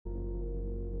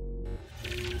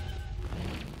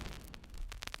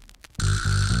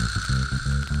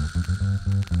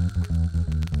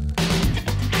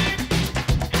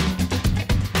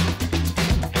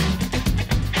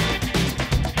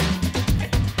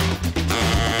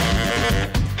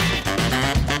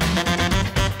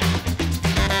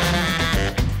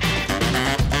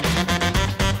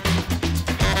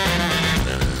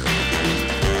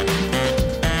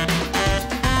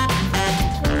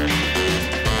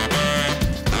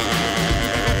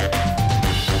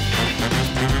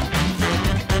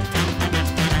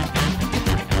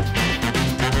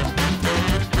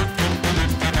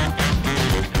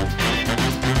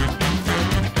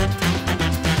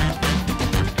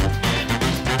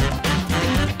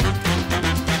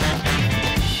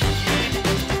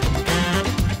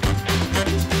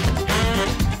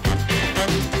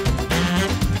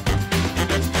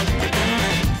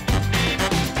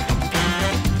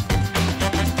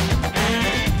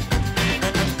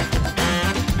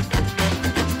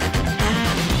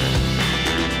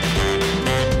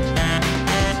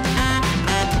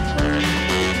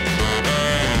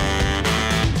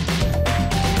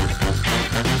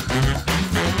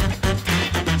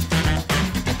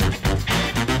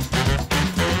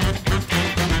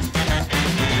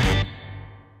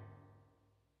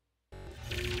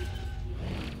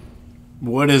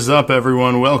What is up,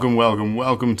 everyone?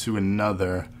 Welcome to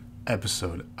another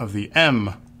episode of the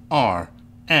mRNA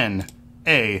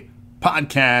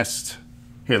podcast.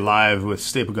 Here live with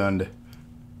Staple Gun.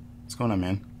 What's going on,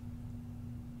 man?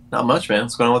 Not much, man.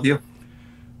 What's going on with you?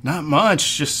 Not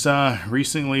much. Just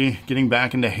recently getting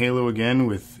back into Halo again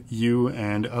with you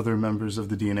and other members of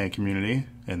the DNA community,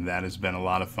 and that has been a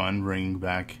lot of fun, bringing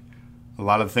back a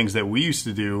lot of the things that we used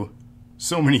to do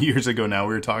so many years ago now.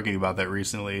 We were talking about that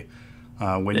recently.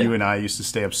 When you and I used to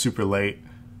stay up super late.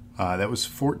 That was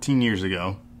 14 years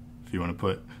ago, if you want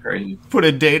to put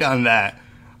a date on that.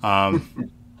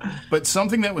 But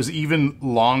something that was even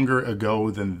longer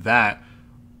ago than that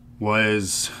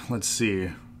was, let's see,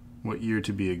 what year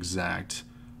to be exact?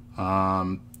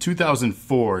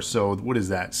 2004. So what is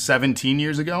that, 17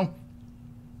 years ago?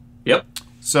 Yep.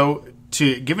 So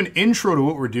to give an intro to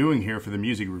what we're doing here for the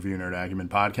Music Review Nerd Argument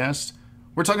podcast,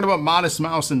 we're talking about Modest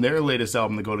Mouse and their latest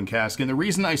album, The Golden Casket. And the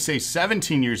reason I say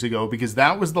 17 years ago, because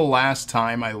that was the last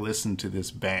time I listened to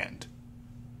this band.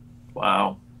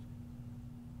 Wow.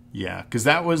 Yeah, because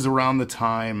that was around the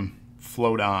time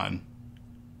Float On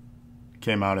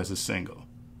came out as a single.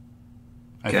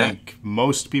 I think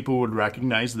most people would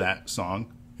recognize that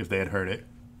song if they had heard it,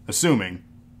 assuming.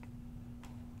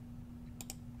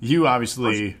 You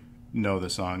obviously know the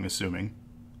song, assuming.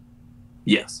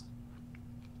 Yes.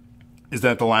 Is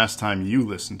that the last time you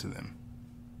listened to them?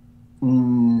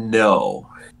 No.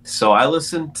 So I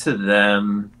listened to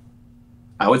them,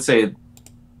 I would say,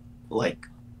 like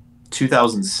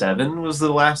 2007 was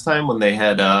the last time when they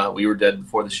had We Were Dead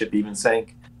Before the Ship Even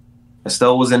Sank. I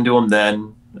still was into them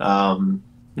then.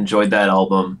 Enjoyed that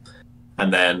album.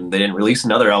 And then they didn't release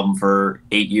another album for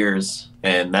 8 years,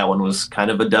 and that one was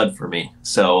kind of a dud for me.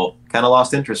 So kind of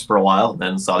lost interest for a while, and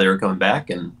then saw they were coming back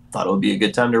and thought it would be a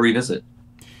good time to revisit.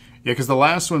 Yeah, because the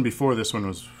last one before this one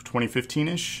was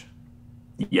 2015-ish?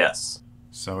 Yes.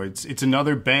 So it's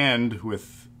another band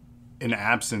with an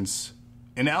absence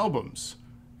in albums.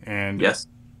 And yes,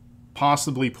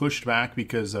 possibly pushed back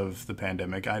because of the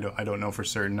pandemic. I don't know for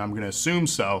certain. I'm going to assume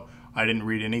so. I didn't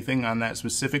read anything on that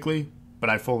specifically, but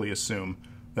I fully assume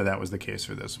that that was the case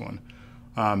for this one.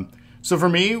 So for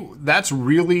me, that's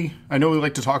really... I know we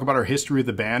like to talk about our history of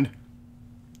the band.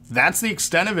 That's the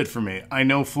extent of it for me. I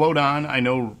know Float On. I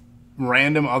know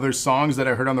random other songs that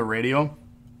I heard on the radio.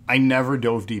 I never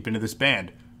dove deep into this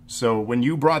band. So when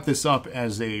you brought this up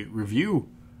as a review,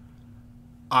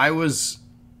 I was,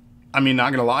 not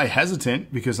going to lie,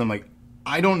 hesitant, because I'm like,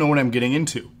 I don't know what I'm getting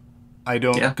into. I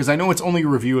don't, because I know it's only a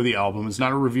review of the album. It's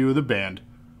not a review of the band.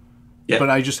 Yeah.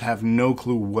 But I just have no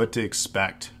clue what to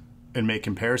expect and make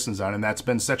comparisons on. And that's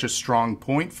been such a strong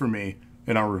point for me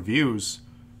in our reviews,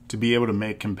 to be able to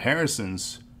make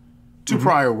comparisons to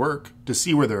prior work, to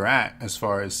see where they're at as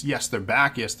far as, yes, they're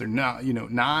back, yes, they're not,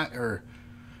 not, or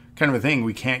kind of a thing.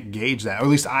 We can't gauge that, or at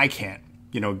least I can't.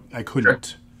 I couldn't.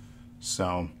 Sure.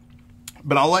 So,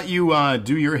 but I'll let you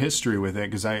do your history with it,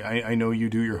 because I know you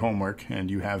do your homework,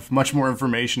 and you have much more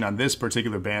information on this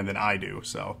particular band than I do,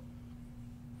 so.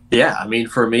 Yeah,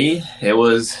 for me, it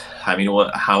was,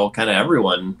 how kind of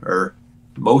everyone, or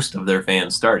most of their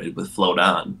fans started with Float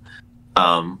On.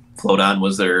 Float On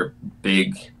was their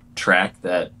big track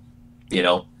that,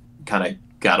 kind of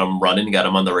got them running, got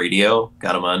them on the radio,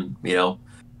 got them on, at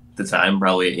the time,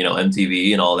 probably,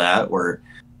 MTV and all that, where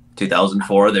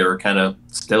 2004, they were kind of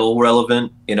still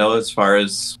relevant, as far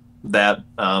as that.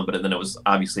 But then it was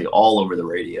obviously all over the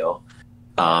radio.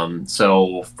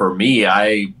 So for me,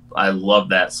 I love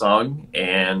that song,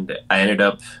 and I ended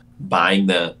up buying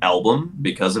the album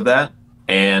because of that,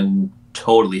 and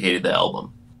totally hated the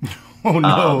album. Oh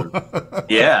no.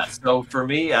 Yeah, so for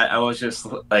me, I was just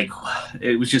like,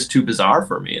 it was just too bizarre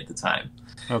for me at the time.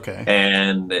 Okay.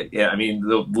 And yeah, I mean,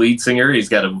 the lead singer, he's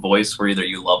got a voice where either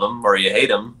you love him or you hate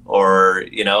him, or,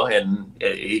 and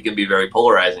he can be very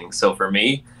polarizing. So for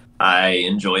me, I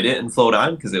enjoyed it and flowed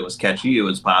on because it was catchy, it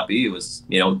was poppy, it was,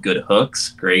 good hooks,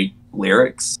 great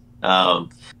lyrics.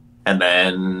 And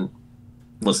then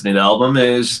listening to the album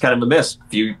is just kind of a miss.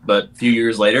 But a few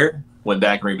years later, went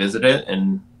back and revisited it,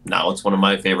 and now it's one of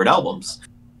my favorite albums.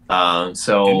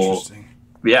 So Interesting.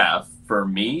 yeah, for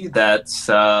me, that's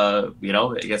I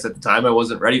guess at the time I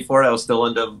wasn't ready for it. I was still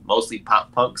into mostly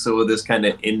pop punk, so this kind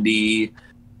of indie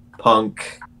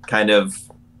punk kind of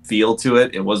feel to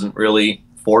it, it wasn't really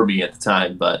for me at the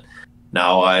time. But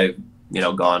now I've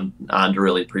gone on to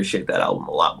really appreciate that album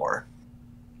a lot more.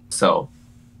 So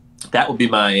that would be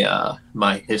my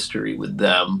my history with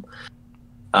them.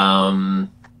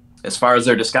 As far as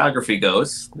their discography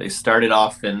goes, they started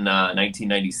off in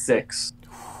 1996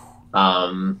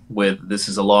 with "This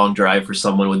Is a Long Drive for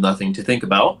Someone with Nothing to Think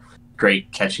About."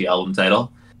 Great, catchy album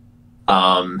title.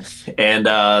 And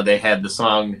they had the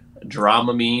song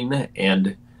 "Dramamine"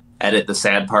 and "Edit the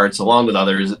Sad Parts," along with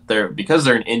others. Because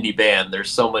they're an indie band,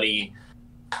 there's so many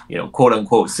quote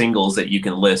unquote singles that you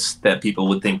can list that people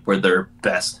would think were their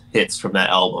best hits from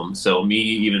that album. So me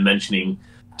even mentioning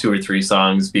 2 or 3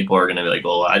 songs, people are going to be like,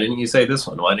 well, why didn't you say this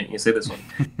one? Why didn't you say this one?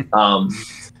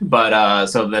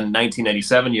 So then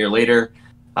 1997, year later,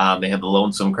 they have The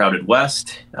Lonesome Crowded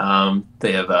West.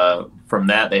 They have, from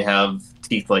that, they have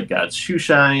Teeth Like God's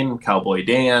Shoeshine, Cowboy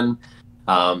Dan.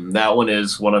 That one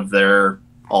is one of their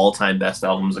all-time best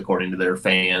albums, according to their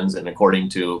fans and according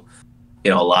to a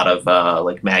lot of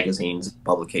like magazines,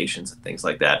 publications, and things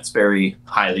like that. It's very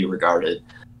highly regarded.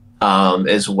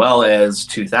 As well as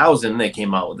 2000, they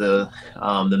came out with the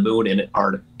Moon and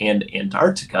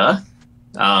Antarctica.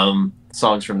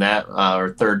 Songs from that are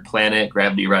Third Planet,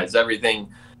 Gravity Rides Everything,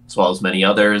 as well as many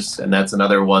others. And that's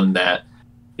another one that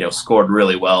scored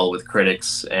really well with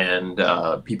critics, and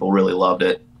people really loved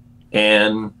it.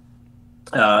 And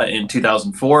in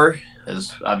 2004,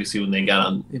 as obviously when they got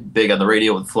on big on the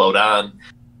radio with Float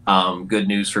On, Good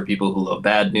News for People Who Love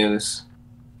Bad News.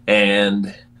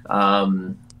 And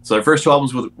so their first 2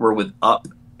 albums were with Up,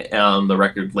 the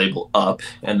record label Up,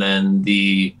 and then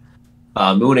the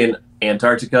Moon in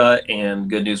Antarctica and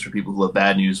Good News for People Who Love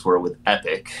Bad News were with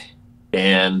Epic.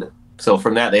 And so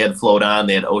from that, they had Float On,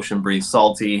 they had Ocean Breeze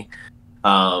Salty,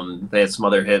 they had some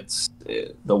other hits,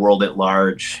 The World at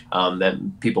Large, that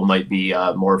people might be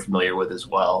more familiar with as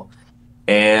well.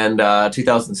 And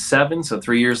 2007, so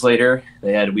 3 years later,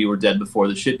 they had We Were Dead Before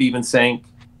the Ship Even Sank.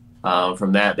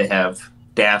 From that, they have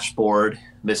Dashboard,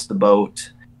 Missed the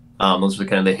Boat. Those were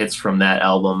kind of the hits from that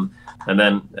album. And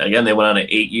then, again, they went on an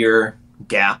 8-year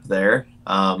gap there.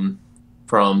 From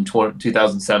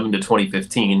 2007 to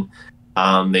 2015,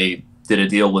 they did a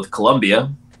deal with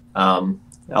Columbia,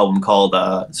 album called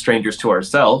Strangers to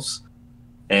Ourselves.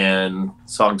 And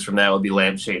songs from that would be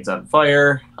Lampshades on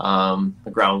Fire,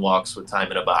 The Ground Walks with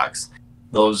Time in a Box.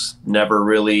 Those never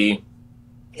really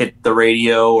hit the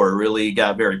radio or really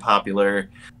got very popular,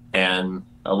 and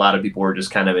a lot of people were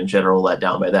just kind of in general let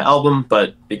down by that album.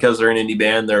 But because they're an indie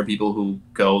band, there are people who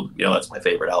go, that's my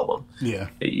favorite album. Yeah.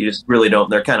 You just really don't.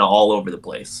 They're kind of all over the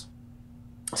place.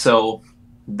 So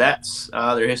that's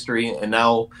their history. And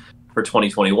now for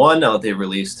 2021, now that they've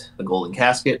released the Golden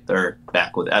Casket, they're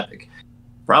back with Epic.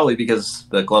 Probably because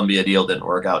the Columbia deal didn't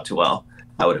work out too well,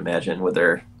 I would imagine, with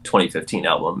their 2015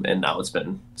 album, and now it's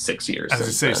been 6 years. As I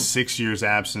say, 6 years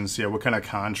absence. Yeah, what kind of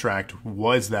contract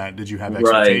was that? Did you have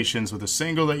expectations with a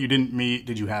single that you didn't meet?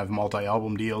 Did you have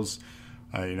multi-album deals?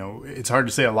 It's hard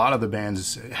to say. A lot of the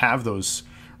bands have those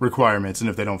requirements, and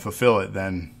if they don't fulfill it,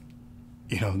 then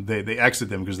they exit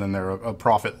them, because then they're a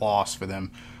profit loss for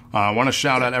them. I want to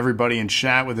shout out everybody in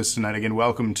chat with us tonight. Again,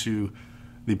 welcome to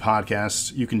the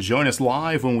podcast. You can join us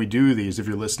live when we do these. If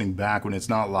you're listening back when it's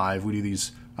not live, we do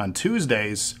these on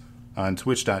Tuesdays on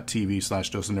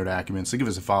twitch.tv/dosennerdacumen. So give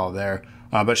us a follow there.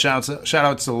 But shout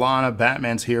out to Lana.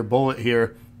 Batman's here. Bullet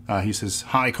here. He says,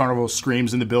 hi, Carnival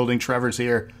Screams in the building. Trevor's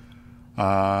here.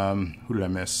 Who did I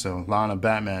miss? So Lana,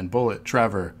 Batman, Bullet,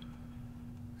 Trevor.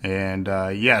 And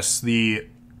yes, the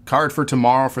card for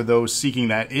tomorrow, for those seeking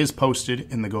that, is posted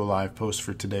in the Go Live post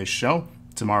for today's show.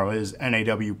 Tomorrow is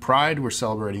NAW Pride. We're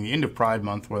celebrating the end of Pride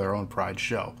Month with our own Pride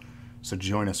show. So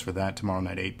join us for that tomorrow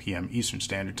night, 8 p.m. Eastern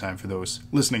Standard Time for those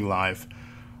listening live.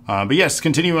 But yes,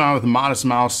 continuing on with Modest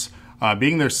Mouse.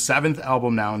 Being their 7th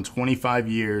album now in 25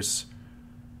 years,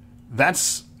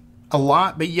 that's a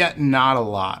lot, but yet not a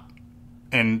lot.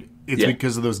 And it's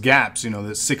because of those gaps, the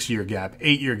 6-year gap,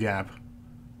 8-year gap.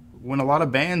 When a lot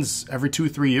of bands, every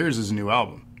 2-3 years is a new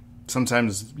album.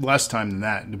 Sometimes less time than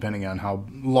that, depending on how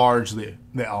large the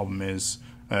album is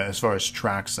as far as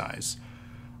track size.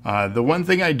 The one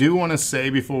thing I do want to say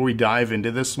before we dive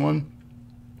into this one,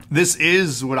 this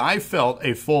is what I felt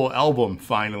a full album,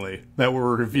 finally, that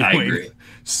we're reviewing. I agree.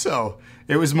 So,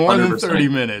 it was more 100%. than 30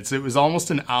 minutes. It was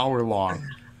almost an hour long.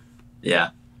 Yeah.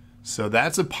 So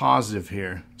that's a positive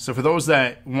here. So for those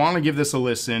that want to give this a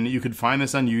listen, you could find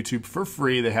this on YouTube for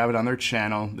free. They have it on their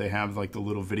channel. They have like the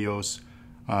little videos.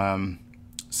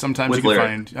 Sometimes you can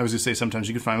find, I was going to say, sometimes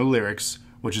you can find the lyrics,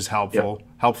 which is helpful. Yep.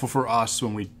 Helpful for us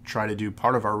when we try to do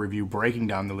part of our review breaking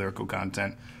down the lyrical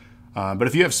content. But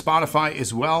if you have Spotify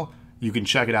as well, you can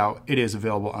check it out. It is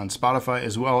available on Spotify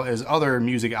as well as other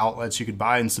music outlets. You could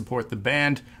buy and support the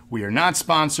band. We are not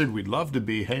sponsored. We'd love to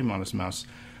be. Hey, Modest Mouse.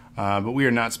 But we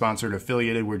are not sponsored or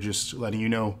affiliated. We're just letting you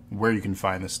know where you can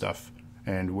find this stuff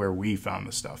and where we found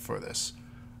the stuff for this.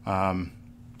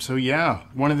 So yeah,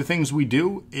 one of the things we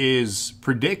do is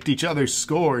predict each other's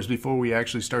scores before we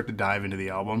actually start to dive into the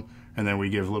album. And then we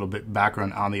give a little bit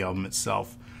background on the album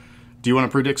itself. Do you want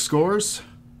to predict scores?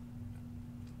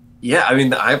 Yeah, I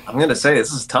mean, I'm going to say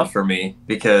this is tough for me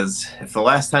because if the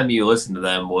last time you listened to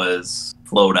them was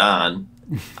Float On,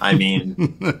 I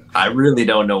mean, I really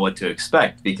don't know what to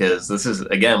expect because this is,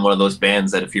 again, one of those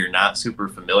bands that if you're not super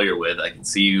familiar with, I can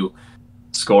see you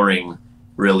scoring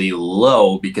really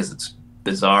low because it's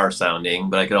bizarre sounding,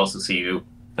 but I could also see you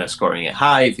scoring it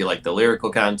high if you like the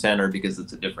lyrical content or because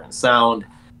it's a different sound.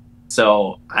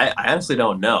 So I honestly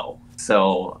don't know.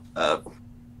 So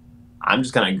I'm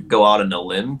just going to go out on a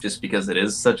limb just because it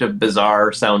is such a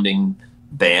bizarre sounding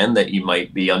band that you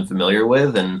might be unfamiliar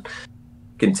with and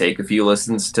can take a few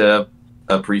listens to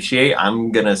appreciate.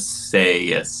 I'm going to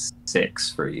say a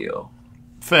 6 for you.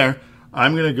 Fair.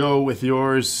 I'm going to go with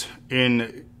yours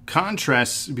in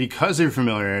contrast because of your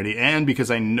familiarity and because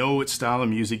I know what style of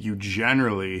music you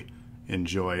generally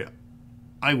enjoy.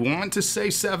 I want to say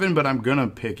 7, but I'm going to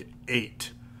pick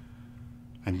 8.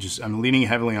 I'm leaning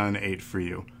heavily on an 8 for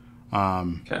you.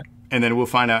 Okay. And then we'll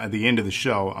find out at the end of the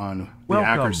show on the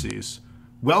accuracies.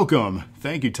 Welcome.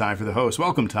 Thank you, Ty, for the host.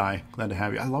 Welcome, Ty. Glad to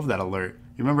have you. I love that alert.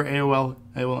 You remember AOL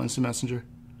Instant Messenger?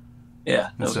 Yeah,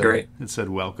 that was great. It said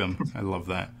welcome. I love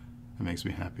that. It makes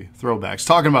me happy. Throwbacks.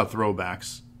 Talking about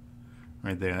throwbacks.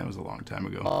 Right there. That was a long time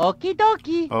ago. Okie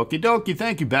dokie. Okie dokie.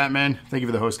 Thank you, Batman. Thank you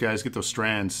for the host, guys. Get those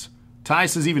strands. Ty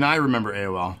says even I remember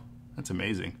AOL. That's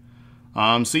amazing.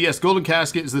 So yes, Golden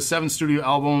Casket is the 7th studio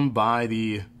album by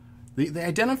They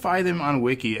identify them on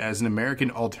Wiki as an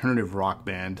American alternative rock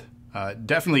band.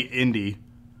 Definitely indie.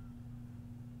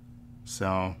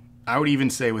 So I would even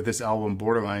say with this album,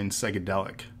 borderline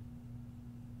psychedelic.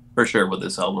 For sure with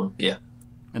this album, yeah.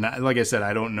 And like I said,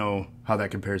 I don't know how that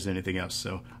compares to anything else.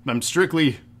 So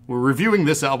we're reviewing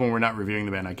this album, we're not reviewing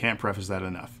the band. I can't preface that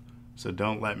enough. So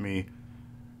don't let me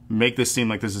make this seem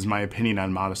like this is my opinion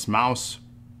on Modest Mouse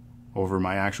over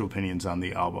my actual opinions on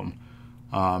the album.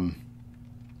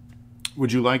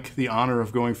 Would you like the honor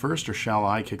of going first, or shall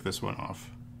I kick this one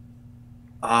off?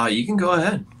 You can go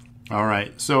ahead. All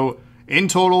right. So in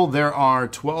total, there are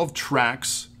 12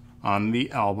 tracks on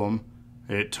the album.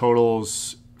 It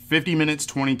totals 50 minutes,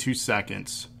 22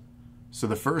 seconds. So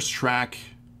the first track,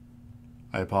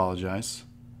 I apologize,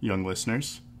 young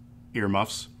listeners,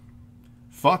 earmuffs,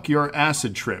 Fuck Your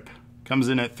Acid Trip, comes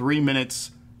in at 3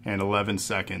 minutes and 11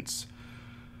 seconds.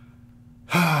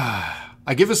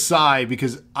 I give a sigh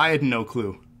because I had no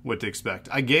clue what to expect.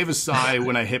 I gave a sigh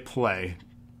when I hit play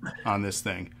on this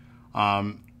thing.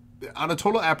 Out of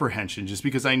total apprehension, just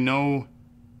because I know,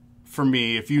 for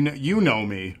me, if you know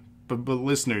me, but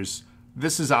listeners,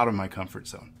 this is out of my comfort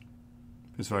zone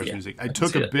as far as music. I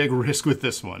took a big risk with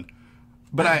this one,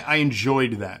 but I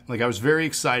enjoyed that. Like, I was very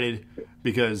excited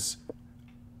because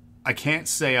I can't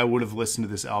say I would have listened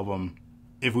to this album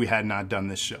if we had not done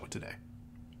this show today.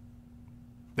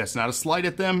 That's not a slight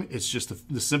at them. It's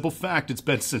just the simple fact it's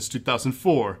been since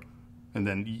 2004, and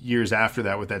then years after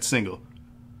that with that single.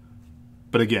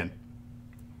 But again,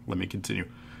 let me continue.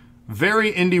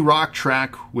 Very indie rock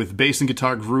track with bass and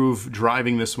guitar groove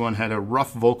driving this one. Had a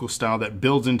rough vocal style that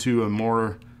builds into a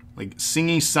more like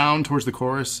singy sound towards the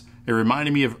chorus. It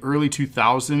reminded me of early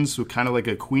 2000s, with kind of like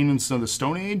a Queen and the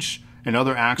Stone Age and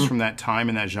other acts from that time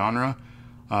in that genre.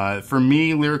 For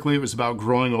me, lyrically, it was about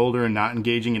growing older and not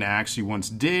engaging in acts you once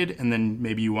did, and then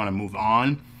maybe you want to move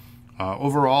on.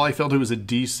 Overall, I felt it was a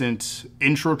decent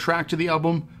intro track to the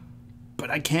album, but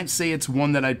I can't say it's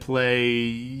one that I'd play,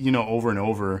 you know, over and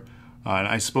over. And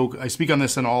I speak on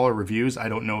this in all our reviews. I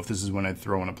don't know if this is one I'd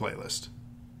throw in a playlist,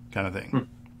 kind of thing.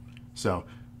 So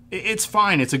it's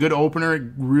fine. It's a good opener. It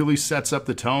really sets up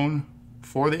the tone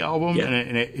for the album,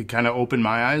 and it kind of opened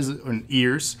my eyes and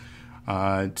ears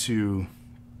to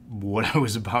what I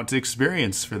was about to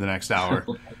experience for the next hour.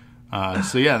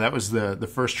 So yeah, that was the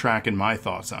first track and my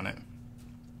thoughts on it.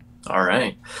 All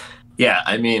right. Yeah,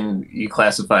 I mean, you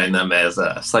classifying them as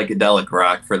a psychedelic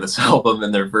rock for this album,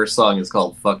 and their first song is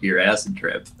called "Fuck Your Acid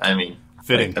Trip." I mean,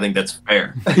 fitting. I think that's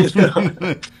fair.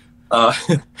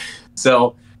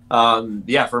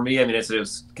 Yeah, for me, I mean, it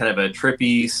was kind of a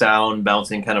trippy sound,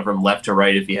 bouncing kind of from left to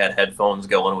right. If you had headphones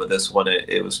going with this one,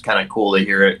 it was kind of cool to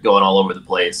hear it going all over the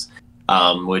place.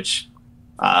 Which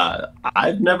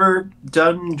I've never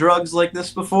done drugs like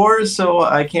this before, so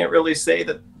I can't really say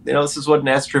that, you know, this is what an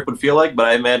acid trip would feel like, but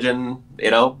I imagine,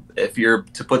 you know, if you're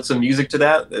to put some music to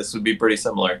that, this would be pretty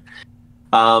similar.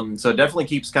 So it definitely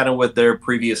keeps kind of with their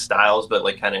previous styles, but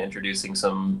like kind of introducing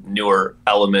some newer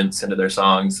elements into their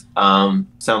songs.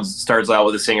 Starts out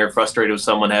with a singer frustrated with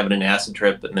someone having an acid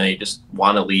trip and they just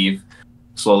want to leave.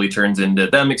 Slowly turns into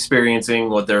them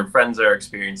experiencing what their friends are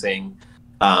experiencing.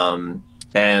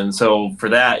 And so for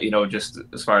that, you know, just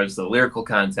as far as the lyrical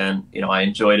content, you know, I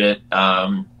enjoyed it.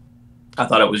 I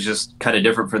thought it was just kind of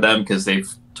different for them because they've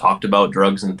talked about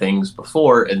drugs and things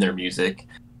before in their music.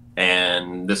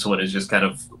 And this one is just kind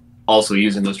of also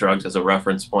using those drugs as a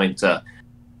reference point to,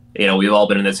 you know, we've all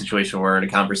been in that situation where we're in a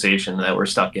conversation that we're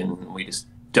stuck in. And we just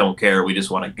don't care. We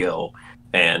just want to go.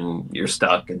 And you're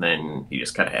stuck, and then you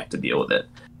just kind of have to deal with it.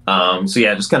 So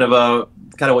yeah, just kind of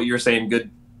what you were saying, good,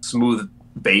 smooth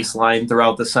bass line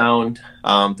throughout the sound,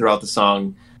 throughout the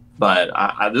song. But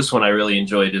this one I really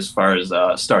enjoyed as far as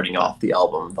starting off the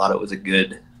album. Thought it was a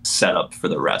good setup for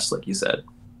the rest, like you said.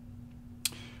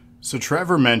 So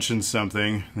Trevor mentioned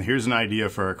something. Here's an idea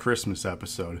for our Christmas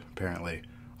episode, apparently.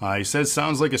 He says,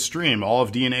 sounds like a stream. All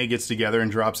of DNA gets together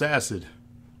and drops acid.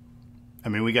 I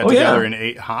mean, we got together and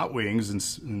ate hot wings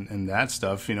and that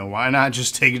stuff. You know, why not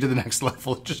just take it to the next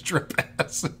level and just drip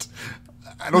acid?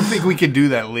 I don't think we can do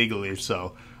that legally,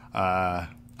 so I'm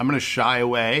going to shy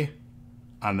away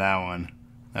on that one.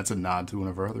 That's a nod to one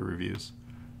of our other reviews.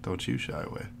 Don't you shy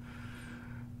away.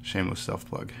 Shameless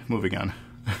self-plug. Moving on.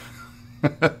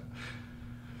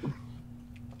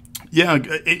 Yeah,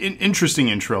 interesting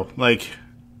intro. Like,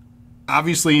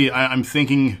 obviously, I'm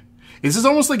thinking, this is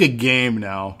almost like a game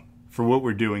now for what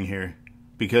we're doing here.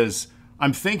 Because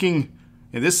I'm thinking,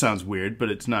 and this sounds weird, but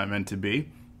it's not meant to be.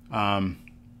 I'm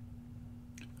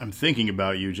thinking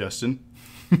about you, Justin.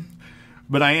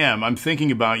 But I am. I'm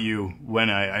thinking about you when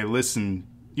I listen,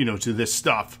 you know, to this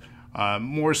stuff.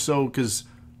 More so because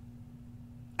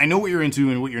I know what you're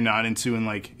into and what you're not into. And,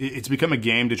 like, it's become a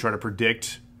game to try to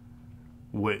predict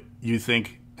what you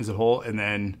think as a whole, and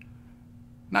then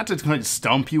not to kind of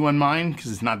stump you on mine, because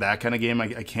it's not that kind of game.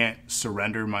 I can't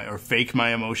surrender or fake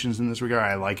my emotions in this regard.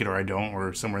 I like it or I don't,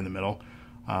 or somewhere in the middle.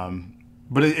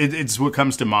 But it's what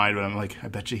comes to mind when I'm like, I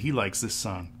bet you he likes this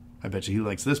song. I bet you he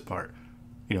likes this part.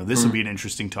 You know, this will be an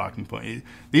interesting talking point.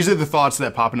 These are the thoughts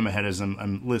that pop into my head as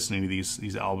I'm listening to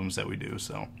these albums that we do.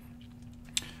 So,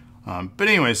 but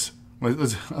anyways,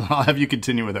 I'll have you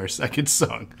continue with our second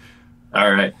song.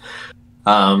 All right.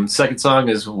 Second song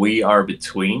is "We Are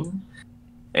Between,"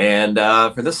 and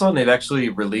for this song they've actually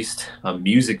released a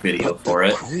music video for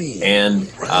it,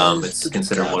 and it's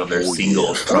considered one of their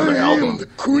singles from their album.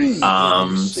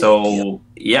 So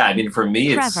yeah, I mean, for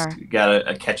me, it's got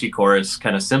a catchy chorus,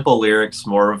 kind of simple lyrics,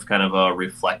 more of kind of a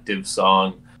reflective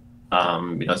song.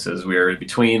 You know, it says we are in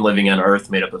between, living on Earth,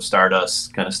 made up of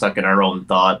stardust, kind of stuck in our own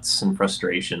thoughts and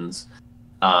frustrations.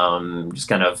 Just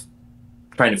kind of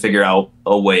trying to figure out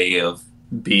a way of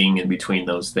being in between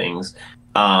those things.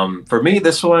 For me,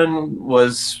 this song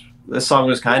was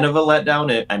kind of a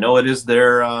letdown. I know it is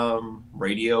their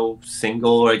radio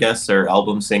single, I guess, their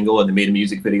album single, and they made a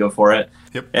music video for it.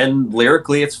 Yep. And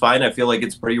lyrically, it's fine. I feel like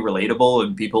it's pretty relatable,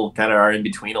 and people kind of are in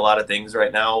between a lot of things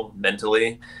right now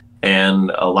mentally,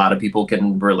 and a lot of people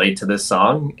can relate to this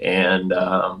song. And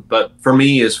but for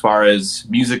me, as far as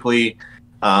musically,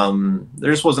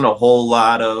 there just wasn't a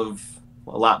lot of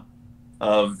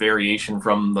variation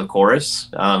from the chorus.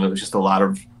 It was just a lot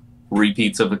of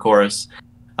repeats of the chorus.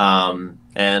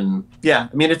 And yeah,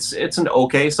 I mean, it's an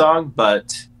okay song,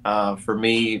 but for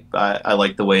me, I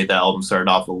like the way the album started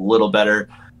off a little better,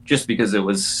 just because it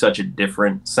was such a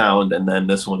different sound. And then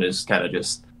this one is kind of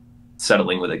just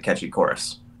settling with a catchy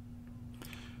chorus.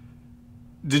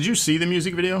 Did you see the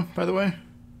music video, by the way?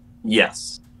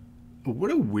 Yes.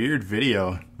 What a weird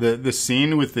video. The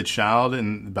scene with the child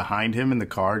and behind him in the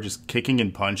car just kicking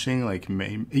and punching, like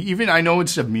even I know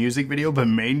it's a music video, but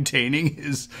maintaining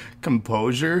his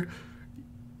composure.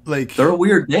 Like, they're a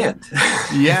weird band.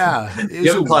 Yeah.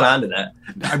 You haven't caught on to that.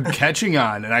 I'm catching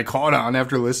on, and I caught on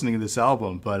after listening to this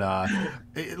album. But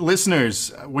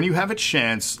listeners, when you have a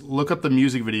chance, look up the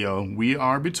music video, We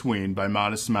Are Between by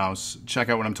Modest Mouse. Check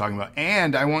out what I'm talking about.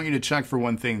 And I want you to check for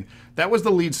one thing. That was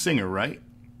the lead singer, right?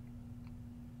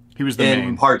 He was the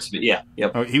main parts of it, yeah.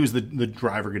 Yep. Oh, he was the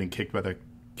driver getting kicked by the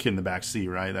kid in the back seat,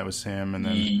 right? That was him. And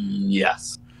then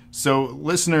yes. So,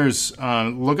 listeners,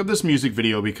 look up this music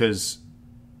video because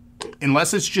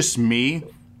unless it's just me,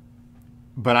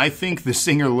 but I think the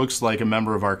singer looks like a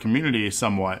member of our community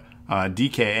somewhat,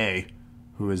 DKA,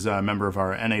 who is a member of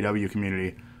our NAW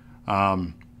community.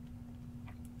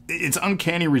 It's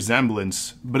uncanny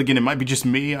resemblance, but again, it might be just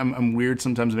me. I'm weird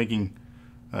sometimes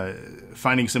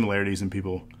finding similarities in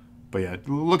people. But yeah,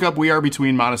 look up We Are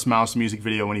Between Modest Mouse music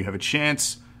video when you have a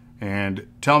chance, and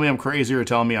tell me I'm crazy or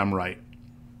tell me I'm right.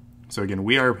 So again,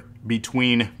 We Are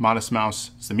Between Modest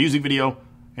Mouse. It's the music video,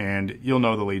 and you'll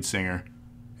know the lead singer.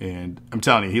 And I'm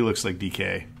telling you, he looks like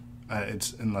DK.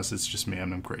 Unless it's just me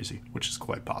and I'm crazy, which is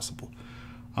quite possible.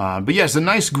 But yeah, it's a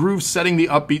nice groove setting the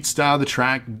upbeat style of the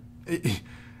track.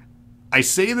 I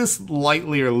say this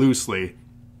lightly or loosely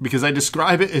because I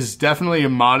describe it as definitely a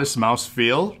Modest Mouse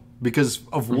feel because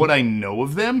of what I know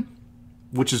of them,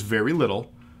 which is very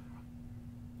little.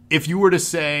 If you were to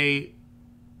say,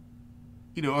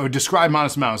 or describe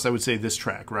Modest Mouse, I would say this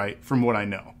track, right? From what I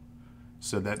know.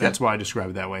 So that's why I describe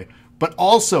it that way. But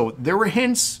also, there were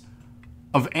hints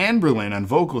of Anberlin on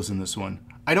vocals in this one.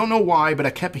 I don't know why, but I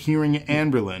kept hearing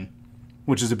Anberlin,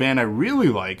 which is a band I really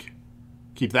like.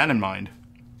 Keep that in mind.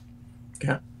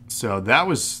 Yeah. So that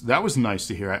was nice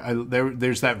to hear.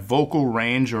 There's that vocal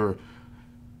range or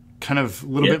kind of a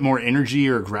little bit more energy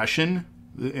or aggression.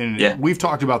 And we've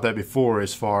talked about that before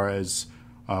as far as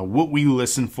what we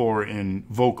listen for in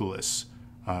vocalists.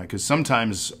 Because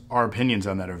sometimes our opinions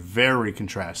on that are very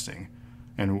contrasting.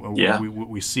 And what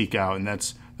we seek out. And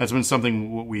that's been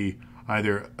something what we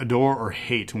either adore or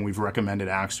hate when we've recommended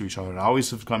acts to each other. It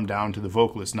always has come down to the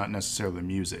vocalist, not necessarily the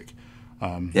music.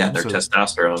 Their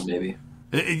testosterone, maybe.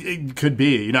 It could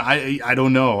be. I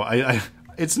don't know.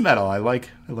 It's metal. I like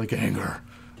anger.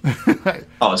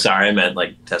 Oh, sorry. I meant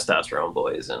like testosterone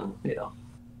boys and,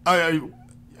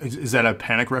 Is that a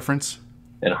Panic reference?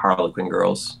 And Harlequin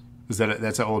girls.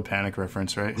 That's an old Panic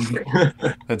reference, right?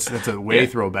 That's a way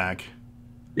throwback.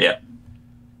 Yeah.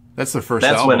 That's the first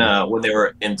album. That's when they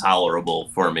were intolerable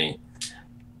for me.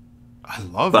 I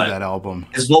love that album.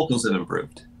 His vocals have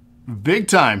improved. Big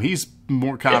time. He's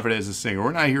more confident as a singer.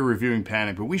 We're not here reviewing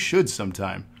Panic, but we should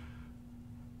sometime.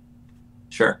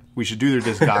 Sure. We should do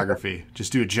their discography.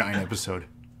 Just do a giant episode.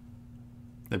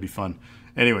 That'd be fun.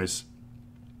 Anyways.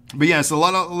 But yeah, it's a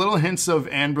little hints of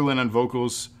Anberlin on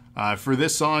vocals. For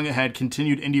this song, it had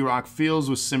continued indie rock feels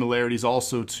with similarities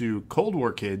also to Cold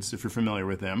War Kids, if you're familiar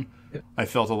with them. Yep. I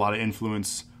felt a lot of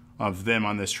influence of them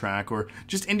on this track, or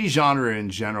just indie genre in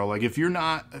general. Like, if you're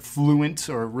not fluent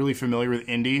or really familiar with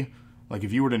indie, like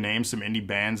if you were to name some indie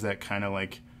bands that kind of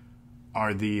like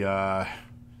are the, I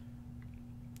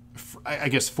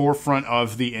guess, forefront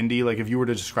of the indie, like if you were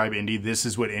to describe indie, this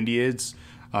is what indie is.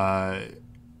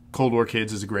 Cold War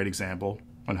Kids is a great example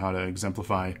on how to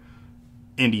exemplify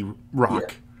indie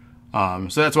rock.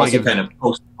 So that's why also I give kind of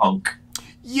post-punk.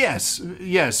 Yes,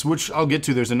 which I'll get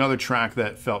to. There's another track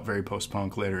that felt very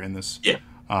post-punk later in this. Yeah.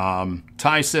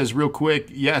 Ty says real quick,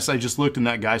 yes, I just looked and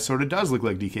that guy sort of does look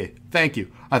like DK. Thank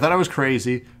you. I thought I was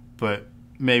crazy, but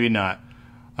maybe not.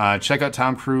 Check out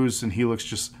Tom Cruise, and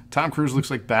Tom Cruise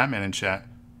looks like Batman in chat.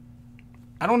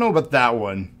 I don't know about that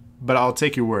one, but I'll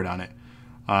take your word on it.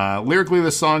 Lyrically,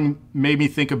 the song made me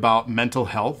think about mental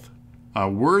health.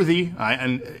 Worthy,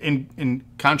 and in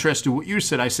contrast to what you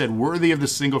said, I said worthy of the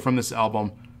single from this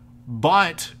album,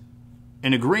 but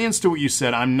in agreeance to what you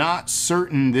said, I'm not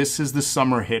certain this is the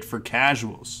summer hit for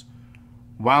casuals.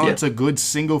 While it's a good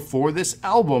single for this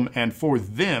album and for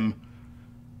them,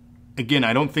 again,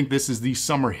 I don't think this is the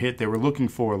summer hit they were looking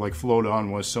for like Float On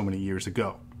was so many years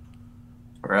ago.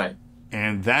 Right.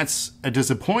 And that's a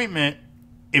disappointment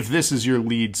if this is your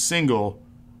lead single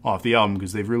off the album,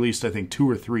 because they've released, I think, 2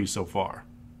 or 3 so far.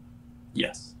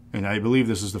 Yes. And I believe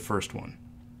this is the first one.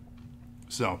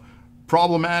 So,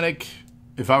 problematic.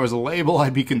 If I was a label,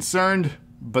 I'd be concerned.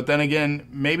 But then again,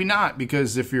 maybe not,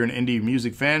 because if you're an indie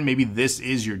music fan, maybe this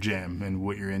is your jam and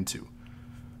what you're into.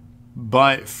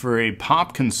 But for a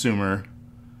pop consumer,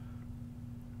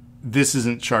 this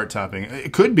isn't chart-topping.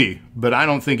 It could be, but I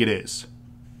don't think it is.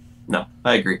 No,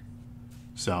 I agree.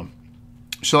 So,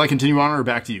 Shall I continue on or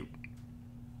back to you?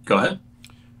 Go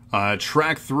ahead.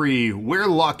 Track 3, We're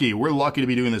Lucky. We're lucky to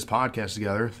be doing this podcast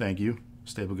together. Thank you,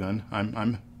 Staple Gun.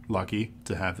 I'm lucky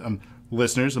to have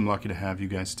listeners. I'm lucky to have you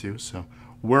guys too. So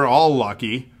we're all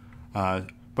lucky. But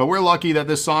we're lucky that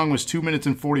this song was 2 minutes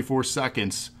and 44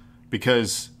 seconds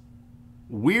because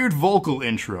weird vocal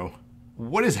intro.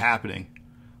 What is happening?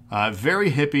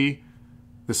 Very hippie.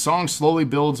 The song slowly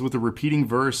builds with a repeating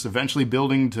verse, eventually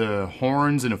building to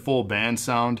horns and a full band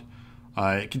sound.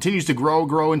 It continues to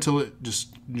grow until it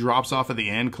just drops off at the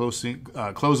end,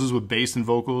 closes with bass and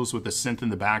vocals with a synth in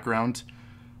the background.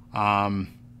 I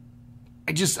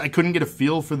couldn't get a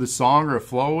feel for the song or a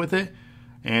flow with it.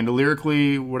 And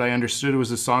lyrically, what I understood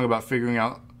was a song about figuring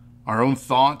out our own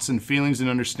thoughts and feelings and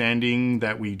understanding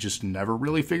that we just never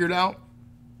really figured out.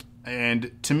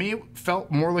 And to me, it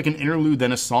felt more like an interlude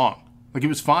than a song. Like, it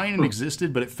was fine and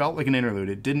existed, but it felt like an interlude.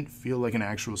 It didn't feel like an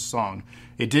actual song.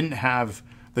 It didn't have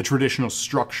the traditional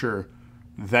structure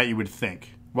that you would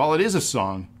think. While it is a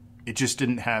song, it just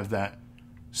didn't have that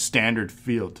standard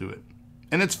feel to it.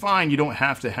 And it's fine. You don't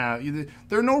have to have...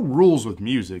 There are no rules with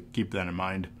music. Keep that in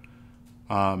mind.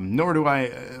 Nor do I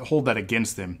hold that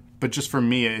against them. But just for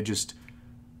me, it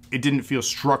didn't feel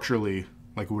structurally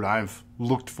like what I've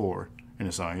looked for in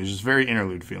a song. It's just very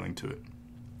interlude feeling to it.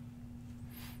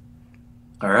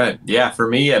 All right. Yeah, for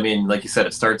me, I mean, like you said,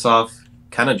 it starts off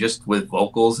kind of just with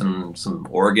vocals and some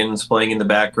organs playing in the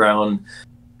background.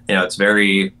 You know, it's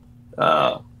very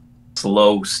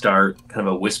slow start, kind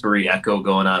of a whispery echo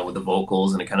going on with the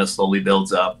vocals, and it kind of slowly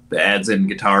builds up. It adds in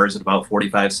guitars at about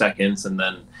 45 seconds, and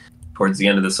then towards the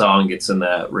end of the song gets in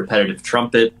that repetitive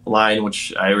trumpet line,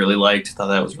 which I really liked. Thought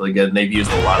that was really good. And they've used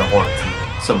a lot of horns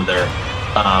in some of their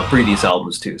previous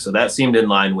albums too, so that seemed in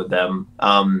line with them.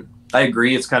 I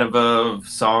agree, it's kind of a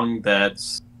song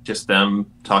that's just them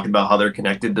talking about how they're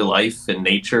connected to life and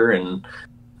nature, and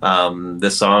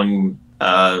this song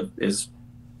is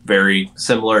very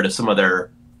similar to some of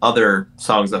their other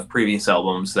songs of previous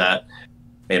albums that,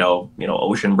 you know,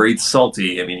 Ocean Breathes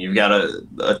Salty. I mean, you've got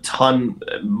a ton,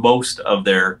 most of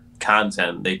their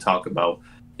content, they talk about,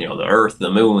 you know, the Earth,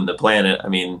 the Moon, the planet. I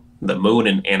mean, the Moon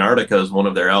in Antarctica is one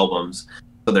of their albums.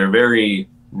 So they're very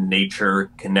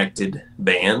nature connected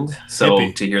band. So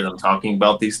hippie. To hear them talking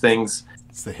about these things,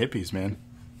 it's the hippies, man.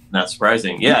 Not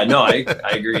surprising. Yeah, no, I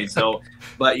agree. So,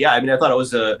 but yeah, I mean, I thought it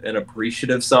was an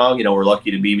appreciative song. You know, we're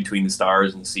lucky to be between the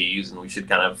stars and the seas, and we should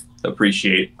kind of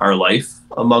appreciate our life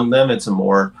among them. It's a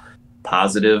more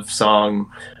positive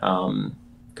song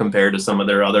compared to some of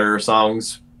their other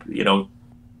songs, you know,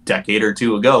 decade or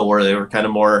two ago, where they were kind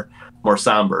of more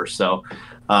somber. So,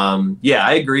 yeah,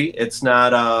 I agree. It's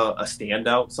not a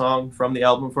standout song from the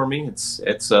album for me.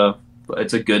 It's a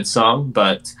good song,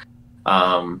 but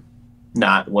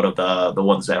not one of the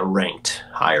ones that ranked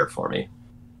higher for me.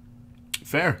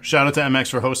 Fair. Shout out to MX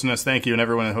for hosting us. Thank you, and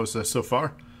everyone that hosted us so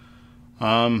far.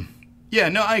 Yeah,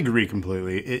 no, I agree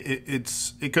completely.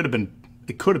 It could have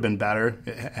been better.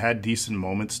 It had decent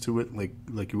moments to it,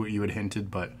 like what you had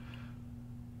hinted, but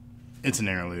it's an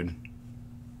interlude.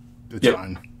 It's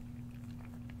fine.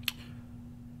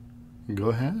 Go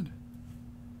ahead.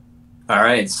 All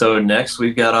right. So next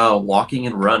we've got Walking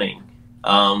and Running.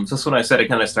 So this one, I said, it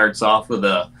kind of starts off with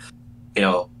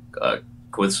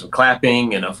with some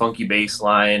clapping and a funky bass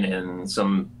line and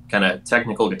some kind of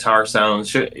technical guitar sounds.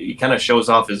 He kind of shows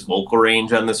off his vocal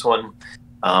range on this one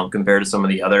compared to some of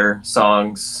the other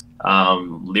songs.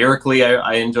 Lyrically,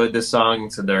 I enjoyed this song.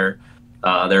 So there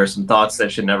are some thoughts that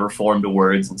should never form to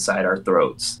words inside our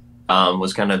throats.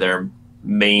 Was kind of their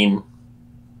main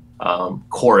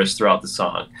chorus throughout the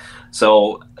song.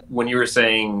 So when you were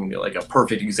saying like a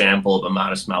perfect example of a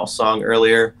Modest Mouse song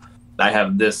earlier, I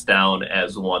have this down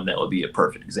as one that would be a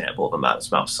perfect example of a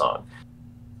Modest Mouse song.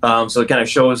 So it kind of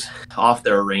shows off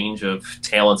their range of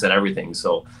talents and everything.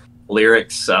 So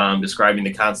lyrics describing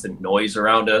the constant noise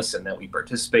around us and that we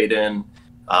participate in,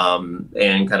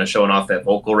 and kind of showing off that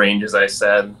vocal range, as I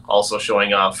said. Also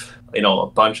showing off, a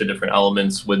bunch of different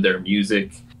elements with their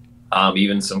music,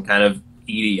 even some kind of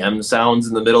EDM sounds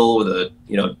in the middle with a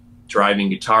driving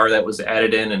guitar that was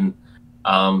added in,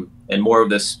 and more of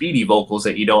the speedy vocals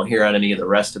that you don't hear on any of the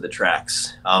rest of the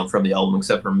tracks from the album,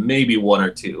 except for maybe one or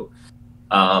two.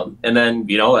 And then,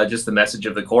 just the message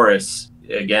of the chorus,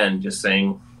 again, just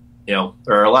saying, there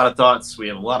are a lot of thoughts, we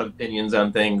have a lot of opinions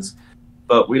on things,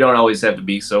 but we don't always have to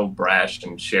be so brash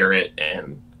and share it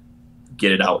and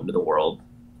get it out into the world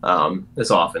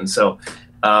as often. So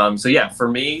yeah, for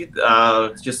me,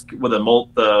 just with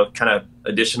the kind of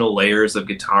additional layers of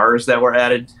guitars that were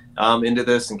added into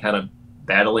this and kind of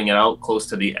battling it out close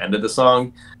to the end of the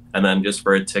song, and then just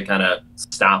for it to kind of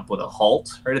stop with a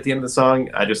halt right at the end of the song,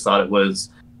 I just thought it was,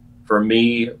 for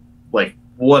me, like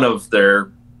one of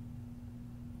their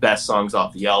best songs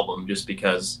off the album, just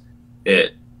because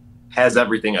it has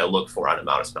everything I look for on a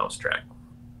Modest Mouse track.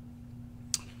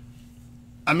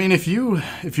 I mean, if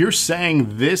you're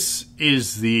saying this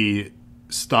is the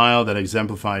style that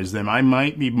exemplifies them, I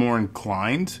might be more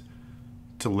inclined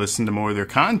to listen to more of their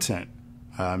content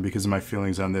because of my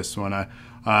feelings on this one.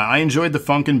 I enjoyed the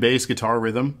funk and bass guitar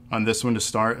rhythm on this one to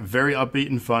start. Very upbeat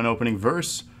and fun opening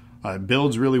verse. It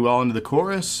builds really well into the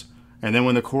chorus, and then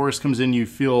when the chorus comes in, you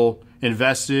feel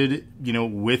invested,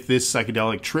 with this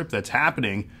psychedelic trip that's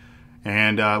happening.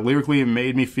 And lyrically, it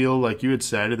made me feel, like you had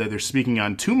said, that they're speaking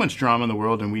on too much drama in the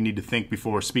world and we need to think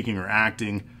before speaking or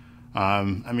acting.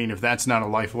 I mean, if that's not a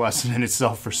life lesson in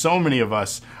itself for so many of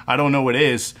us, I don't know what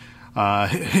is,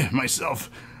 myself.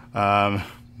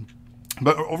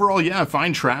 But overall, yeah,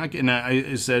 fine track, and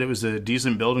I said it was a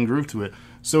decent build and groove to it.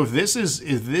 So if this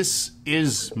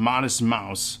is Modest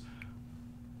Mouse,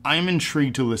 I'm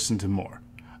intrigued to listen to more.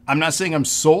 I'm not saying I'm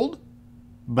sold,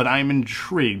 but I'm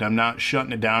intrigued. I'm not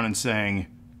shutting it down and saying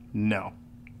no.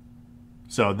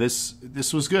 So this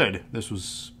was good. This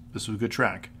was a good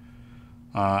track.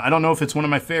 I don't know if it's one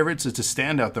of my favorites. It's a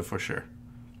standout though for sure.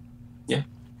 Yeah.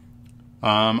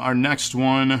 Our next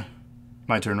one,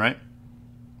 my turn, right?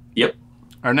 Yep.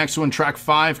 Our next one, track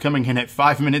 5, coming in at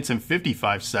 5 minutes and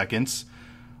 55 seconds.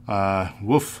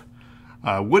 Woof.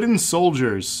 Wooden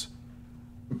Soldiers.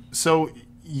 So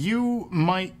you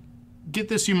might get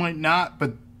this, you might not,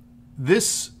 but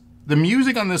the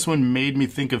music on this one made me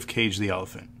think of Cage the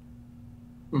Elephant.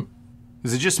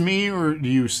 Is it just me, or do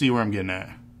you see where I'm getting at?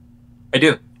 I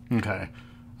do. Okay.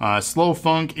 Slow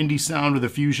funk, indie sound with a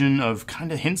fusion of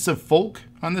kind of hints of folk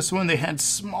on this one. They had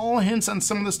small hints on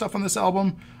some of the stuff on this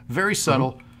album. Very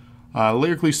subtle.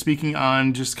 Lyrically speaking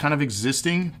on just kind of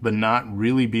existing, but not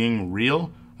really being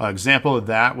real. Example of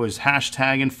that was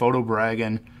hashtagging, photo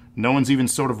bragging. No one's even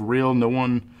sort of real. No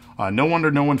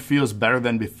wonder no one feels better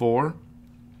than before.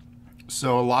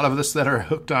 So a lot of us that are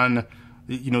hooked on,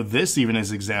 this even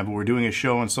as example, we're doing a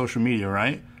show on social media,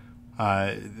 right?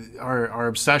 Our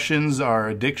obsessions, our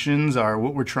addictions, are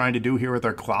what we're trying to do here with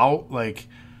our clout. Like,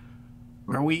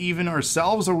 are we even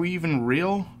ourselves? Are we even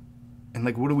real? And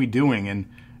like, what are we doing? And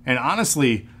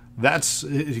honestly, that's,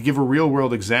 to give a real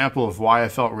world example of why I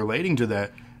felt relating to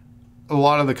that. A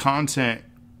lot of the content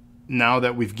now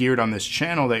that we've geared on this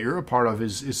channel that you're a part of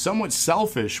is somewhat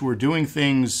selfish. We're doing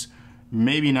things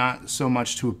maybe not so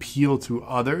much to appeal to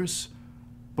others,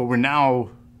 but we're now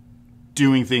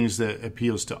doing things that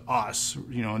appeals to us,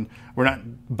 and we're not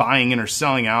buying in or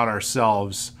selling out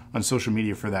ourselves on social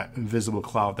media for that invisible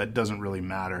clout that doesn't really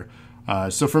matter.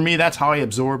 So for me, that's how I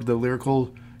absorbed the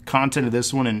lyrical content of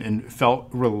this one and felt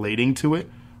relating to it.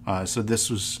 So this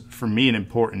was, for me, an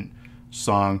important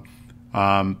song.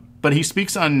 But he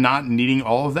speaks on not needing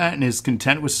all of that and is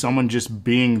content with someone just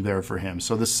being there for him.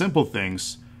 So the simple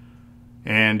things.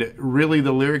 And really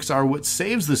the lyrics are what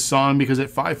saves this song, because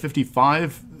at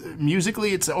 5:55,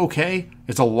 musically it's okay.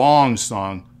 It's a long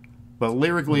song. But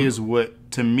lyrically is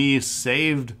what, to me,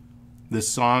 saved this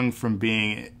song from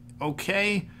being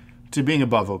okay to being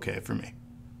above okay for me.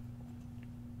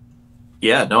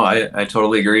 Yeah, no, I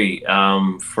totally agree.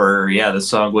 The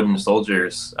song Wooden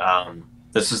Soldiers,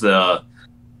 this is the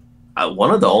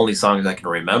one of the only songs I can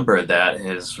remember that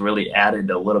has really added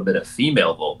a little bit of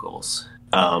female vocals.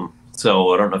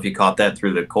 So I don't know if you caught that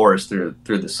through the chorus, through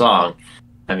the song.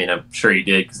 I mean, I'm sure you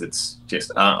did, because it's just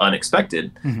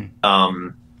unexpected. And,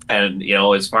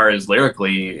 as far as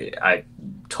lyrically, I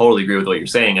totally agree with what you're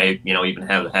saying. I, even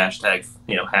have the hashtag,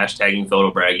 hashtagging,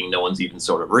 photo bragging, no one's even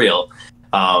sort of real.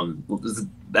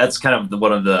 That's kind of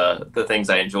one of the things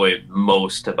I enjoy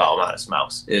most about Modest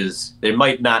Mouse, is they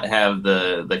might not have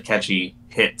the catchy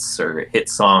hits or hit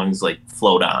songs like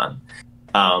Float On.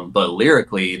 But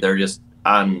lyrically, they're just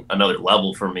on another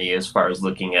level for me as far as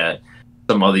looking at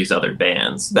some of these other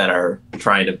bands that are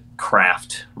trying to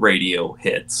craft radio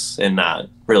hits and not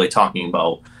really talking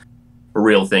about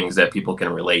real things that people can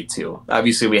relate to.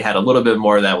 Obviously, we had a little bit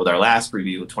more of that with our last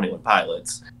review with 21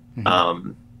 Pilots.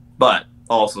 But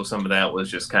also some of that was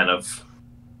just kind of,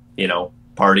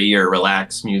 party or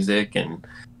relax music. And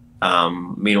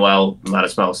meanwhile,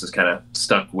 Modest Mouse is kind of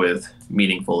stuck with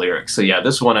meaningful lyrics. So yeah,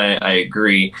 this one I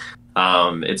agree.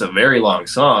 It's a very long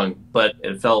song, but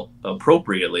it felt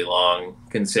appropriately long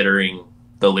considering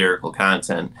the lyrical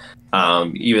content.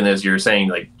 Even as you're saying,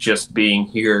 like, just being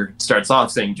here, starts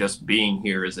off saying just being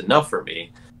here is enough for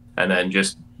me. And then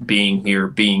just being here,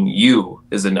 being you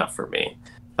is enough for me.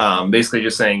 Basically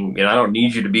just saying, I don't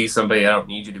need you to be somebody. I don't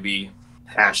need you to be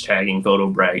hashtagging, photo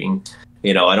bragging.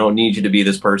 You know, I don't need you to be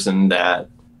this person that,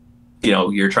 you know,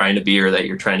 you're trying to be, or that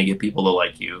you're trying to get people to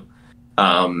like you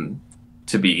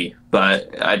to be,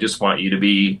 but I just want you to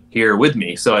be here with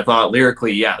me. So I thought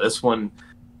lyrically, yeah, this one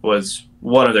was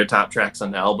one of their top tracks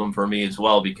on the album for me as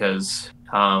well, because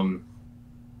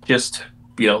just,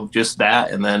 you know, just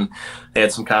that. And then they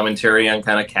had some commentary on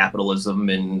kind of capitalism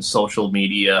and social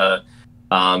media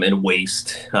and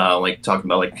waste, like talking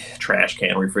about like trash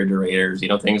can refrigerators, you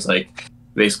know, things like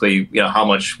basically, you know, how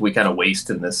much we kind of waste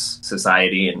in this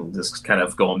society, and just kind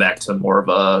of going back to more of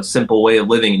a simple way of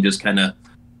living and just kind of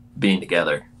being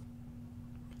together.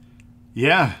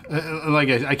 Yeah, like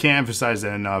I can't emphasize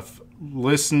that enough.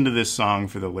 Listen to this song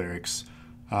for the lyrics.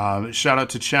 Shout out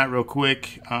to chat real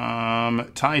quick.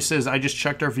 Ty says, I just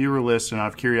checked our viewer list, and out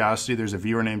of curiosity, there's a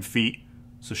viewer named Feet.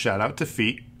 So shout out to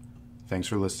Feet. Thanks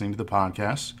for listening to the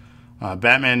podcast.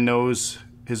 Batman knows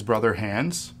his brother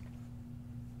Hands.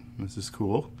 This is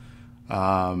cool.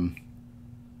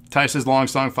 Ty says, long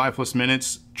song, 5+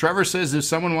 minutes. Trevor says, if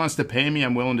someone wants to pay me,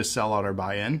 I'm willing to sell out or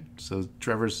buy in. So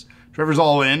Trevor's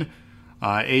all in.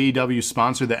 AEW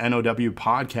sponsored the NOW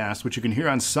podcast, which you can hear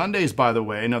on Sundays, by the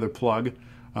way. Another plug.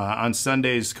 On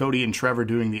Sundays, Cody and Trevor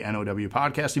doing the NOW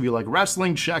podcast. If you like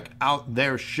wrestling, check out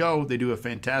their show. They do a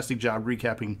fantastic job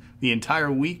recapping the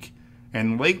entire week.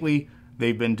 And lately,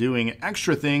 they've been doing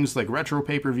extra things like retro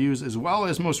pay-per-views, as well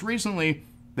as most recently,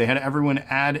 they had everyone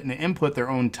add and input their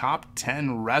own top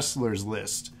 10 wrestlers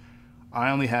list. I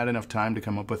only had enough time to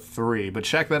come up with 3, but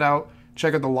check that out.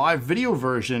 Check out the live video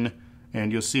version,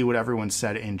 and you'll see what everyone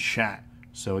said in chat.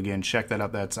 So again, check that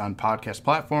out. That's on podcast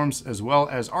platforms, as well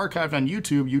as archived on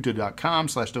YouTube,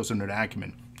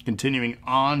 youtube.com/doseofnerdacumen. Continuing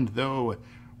on, though,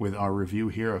 with our review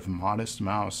here of Modest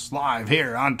Mouse, live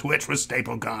here on Twitch with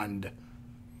Staple Gun.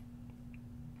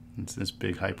 It's this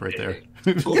big hype right there.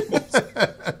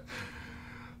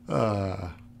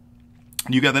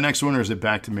 You got the next one, or is it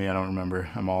back to me? I don't remember.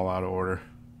 I'm all out of order.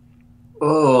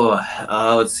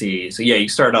 Let's see. So yeah, you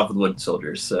started off with Wooden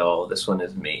Soldiers, so this one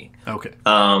is me. Okay.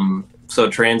 So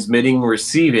Transmitting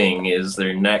Receiving is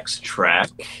their next track.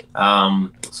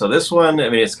 So this one, I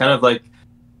mean, it's kind of like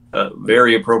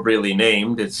very appropriately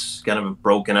named. It's kind of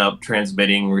broken up,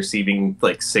 transmitting, receiving,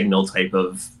 like signal type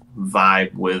of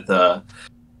vibe with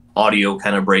audio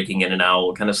kind of breaking in and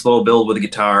out, kind of slow build with the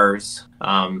guitars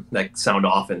that sound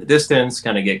off in the distance,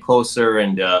 kind of get closer,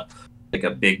 and like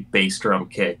a big bass drum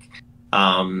kick.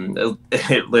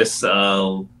 It lists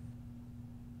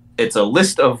it's a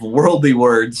list of worldly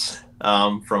words,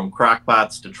 from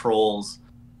crockpots to trolls,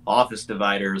 office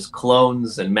dividers,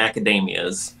 clones, and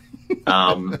macadamias,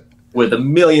 with a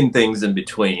million things in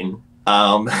between.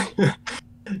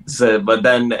 So, but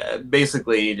then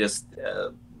basically just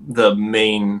the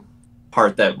main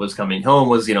part that was coming home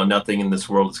was, you know, nothing in this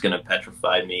world is going to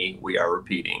petrify me. We are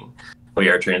repeating, we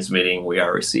are transmitting, we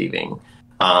are receiving.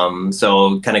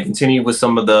 So kind of continue with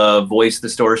some of the voice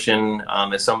distortion,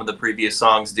 as some of the previous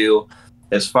songs do.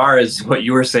 As far as what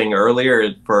you were saying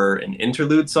earlier, for an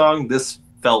interlude song, this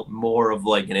felt more of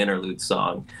like an interlude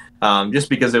song, just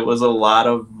because it was a lot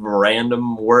of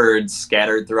random words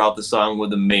scattered throughout the song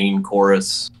with the main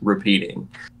chorus repeating.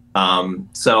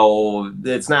 So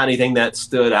it's not anything that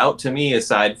stood out to me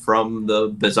aside from the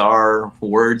bizarre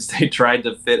words they tried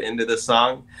to fit into the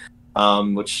song,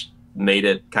 which made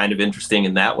it kind of interesting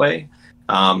in that way,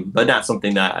 but not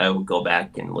something that I would go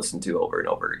back and listen to over and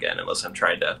over again unless I'm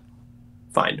trying to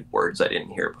find words I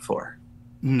didn't hear before.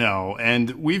 No,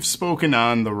 and we've spoken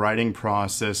on the writing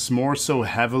process more so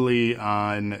heavily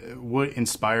on what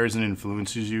inspires and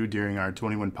influences you during our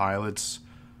 21 Pilots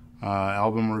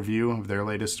album review of their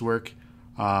latest work,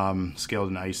 Scaled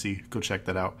and Icy. Go check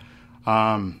that out.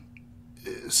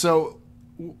 So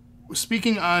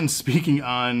speaking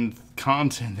on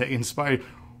content that inspired,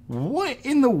 what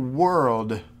in the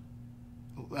world,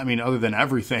 I mean, other than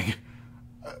everything,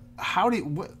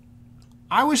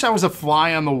 I wish I was a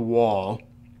fly on the wall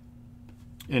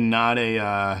and not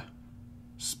a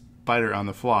spider on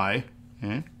the fly.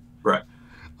 Right.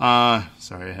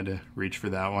 Sorry, I had to reach for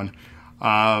that one.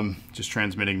 Just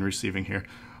transmitting and receiving here.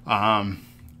 I'm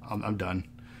done.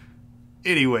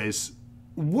 Anyways,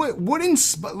 what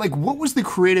was the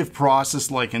creative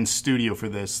process like in studio for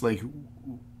this? Like,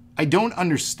 I don't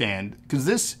understand, because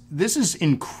this is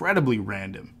incredibly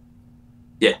random.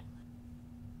 Yeah.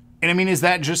 And I mean, is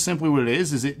that just simply what it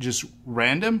is? Is it just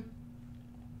random?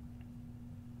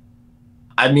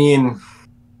 I mean,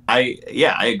 I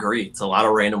agree. It's a lot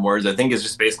of random words. I think it's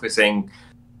just basically saying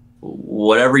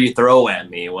whatever you throw at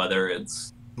me, whether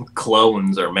it's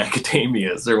clones or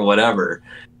macadamias or whatever,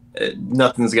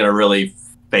 nothing's going to really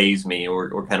faze me.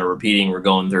 We're kind of repeating. We're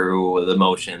going through the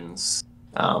motions.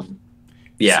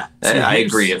 Yeah, I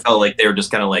agree. It felt like they were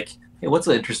just kind of like, hey, what's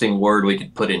an interesting word we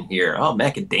could put in here? Oh,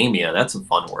 macadamia. That's a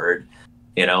fun word,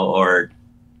 or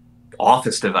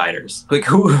office dividers. Like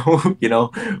who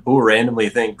randomly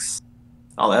thinks,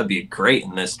 oh, that'd be great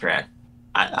in this track?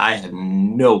 I have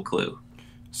no clue.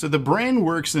 So the brain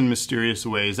works in mysterious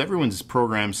ways. Everyone's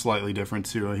programmed slightly different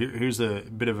too. Here's a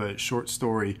bit of a short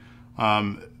story.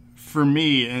 For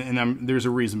me, and there's a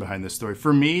reason behind this story.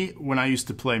 For me, when I used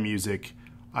to play music,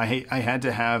 I had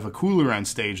to have a cooler on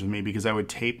stage with me because I would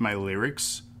tape my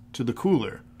lyrics to the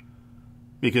cooler.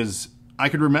 Because I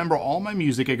could remember all my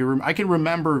music. I could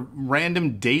remember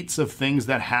random dates of things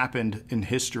that happened in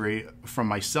history from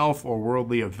myself or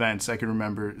worldly events. I could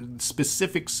remember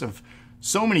specifics of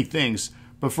so many things,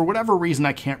 but for whatever reason,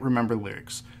 I can't remember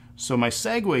lyrics. So my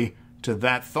segue to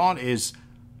that thought is,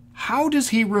 how does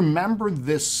he remember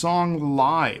this song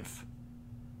live?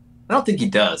 I don't think he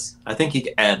does. I think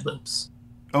he ad-libs.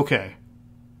 Okay.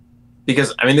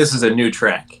 Because, this is a new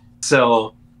track.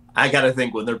 So I got to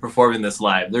think when they're performing this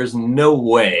live, there's no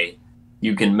way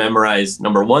you can memorize,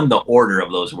 number one, the order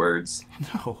of those words.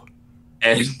 No.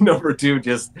 And number two,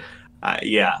 just,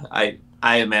 I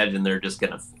imagine they're just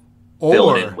going to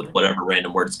fill it in with whatever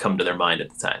random words come to their mind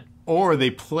at the time. Or they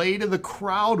play to the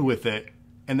crowd with it,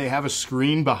 and they have a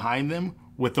screen behind them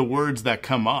with the words that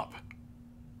come up.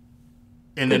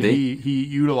 And then he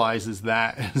utilizes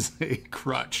that as a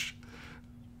crutch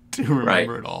to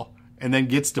remember it all. And then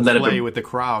gets to play with the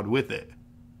crowd with it.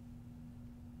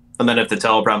 And then if the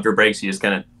teleprompter breaks, you just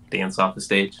kind of dance off the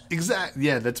stage. Exactly.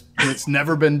 Yeah, that's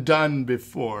never been done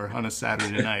before on a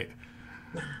Saturday night.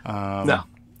 No.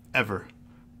 Ever.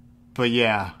 But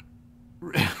yeah.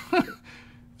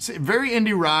 Very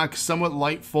indie rock, somewhat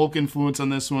light folk influence on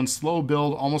this one. Slow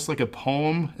build, almost like a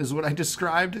poem is what I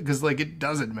described, because it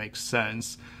doesn't make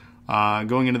sense.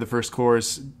 Going into the first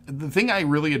chorus, the thing I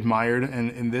really admired,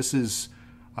 and this is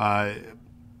the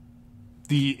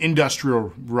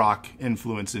industrial rock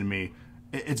influence in me.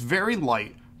 It's very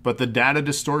light, but the data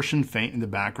distortion faint in the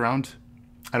background.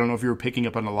 I don't know if you were picking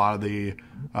up on a lot of the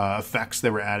effects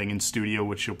they were adding in studio,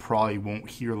 which you probably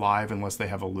won't hear live unless they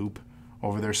have a loop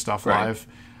over their stuff live.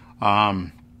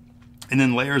 And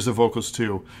then layers of vocals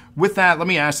too. With that, let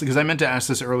me ask, because I meant to ask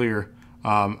this earlier,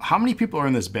 how many people are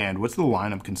in this band? What's the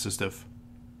lineup consist of?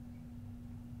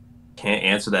 Can't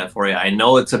answer that for you. I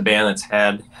know it's a band that's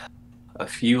had a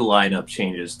few lineup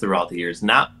changes throughout the years.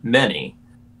 Not many,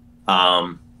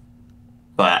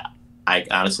 but I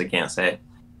honestly can't say.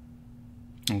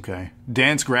 Okay.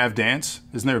 Dance, Grav, Dance.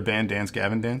 Isn't there a band, Dance,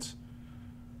 Gavin, Dance?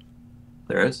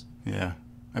 There is? Yeah.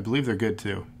 I believe they're good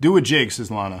too. Do a jig,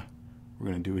 says Lana. We're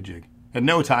going to do a jig. At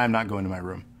no time, not going to my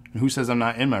room. And who says I'm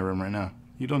not in my room right now?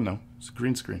 You don't know. It's a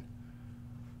green screen.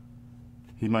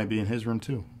 He might be in his room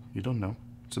too. You don't know.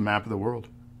 It's a map of the world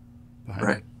behind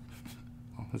right. it.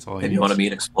 Well, that's all. Maybe you want to be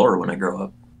an explorer when I grow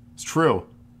up. It's true.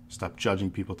 Stop judging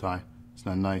people, Ty. It's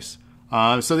not nice.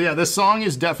 So yeah, this song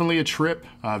is definitely a trip.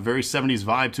 Very 70s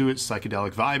vibe to it.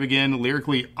 Psychedelic vibe again.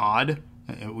 Lyrically odd.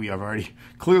 We have already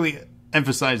clearly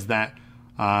emphasized that.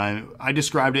 I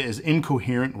described it as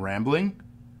incoherent rambling,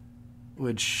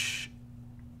 which,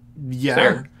 yeah,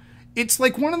 fair. It's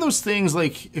like one of those things,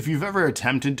 like if you've ever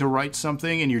attempted to write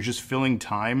something and you're just filling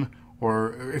time,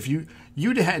 or if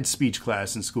you'd had speech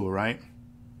class in school, right?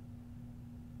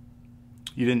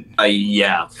 You didn't?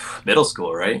 Yeah, middle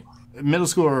school, right? Middle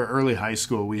school or early high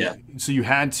school. So you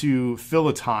had to fill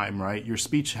a time, right? Your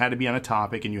speech had to be on a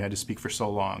topic and you had to speak for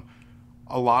so long.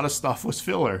 A lot of stuff was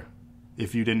filler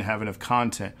if you didn't have enough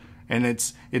content. And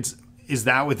is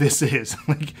that what this is?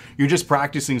 Like, you're just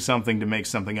practicing something to make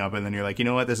something up, and then you're like, you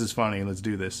know what, this is funny, let's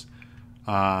do this.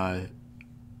 But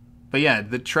yeah,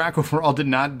 the track overall did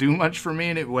not do much for me,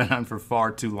 and it went on for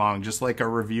far too long, just like our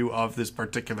review of this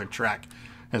particular track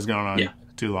has gone on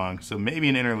too long. So maybe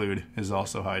an interlude is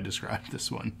also how I describe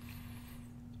this one.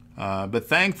 But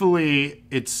thankfully,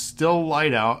 it's still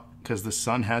light out, because the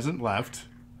sun hasn't left.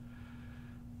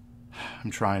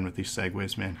 I'm trying with these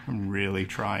segues, man. I'm really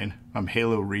trying. I'm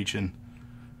Halo reaching.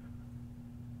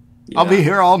 Yeah. I'll be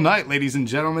here all night, ladies and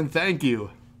gentlemen. Thank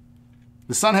you.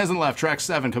 The Sun Hasn't Left, track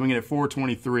 7, coming in at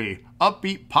 4:23.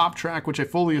 Upbeat pop track, which I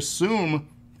fully assume,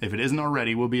 if it isn't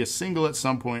already, will be a single at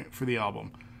some point for the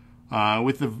album.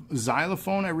 With the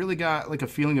xylophone, I really got like a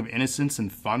feeling of innocence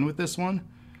and fun with this one.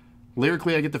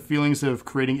 Lyrically, I get the feelings of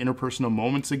creating interpersonal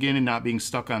moments again and not being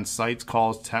stuck on sites,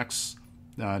 calls, texts,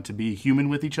 to be human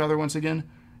with each other once again.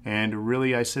 And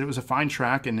really, I said it was a fine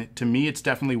track, and to me, it's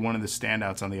definitely one of the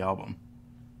standouts on the album.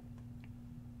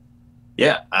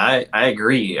 Yeah, I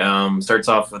agree. Starts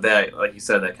off with that, like you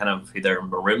said, that kind of either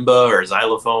marimba or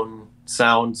xylophone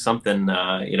sound, something,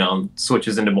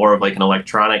 switches into more of like an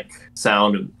electronic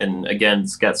sound. And again,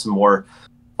 it's got some more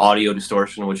audio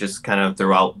distortion, which is kind of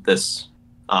throughout this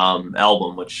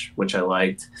album, which I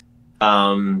liked.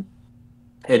 Um,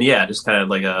 and yeah, just kind of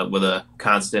like with a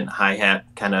constant hi-hat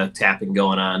kind of tapping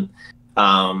going on.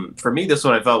 For me, this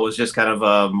one I felt was just kind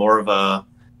of more of a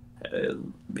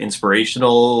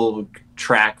inspirational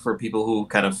track for people who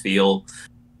kind of feel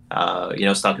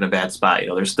stuck in a bad spot.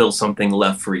 There's still something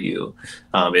left for you.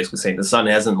 Basically saying the sun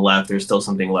hasn't left, there's still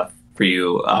something left for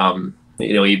you.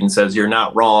 He even says you're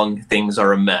not wrong, things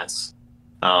are a mess.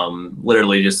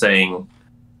 Literally just saying,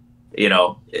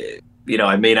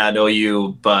 I may not know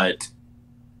you, but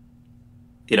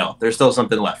there's still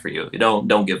something left for you. You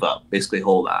don't give up. Basically,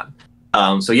 hold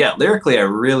on. So yeah, lyrically, I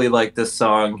really like this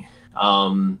song.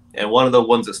 And one of the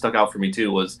ones that stuck out for me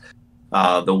too was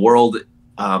the world.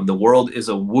 The world is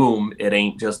a womb. It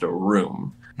ain't just a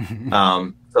room.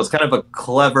 So it's kind of a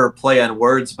clever play on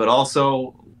words, but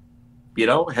also,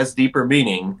 has deeper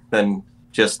meaning than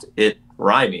just it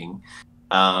rhyming.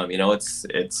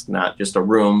 It's not just a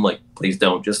room. Like, please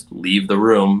don't just leave the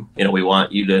room. We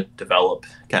want you to develop,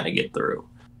 kind of get through.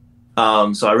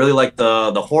 So I really like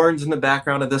the horns in the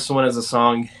background of this one as the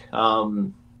song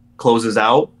closes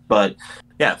out. But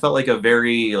yeah, it felt like a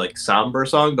very like somber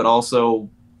song, but also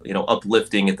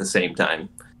uplifting at the same time.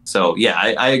 So yeah,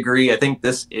 I agree. I think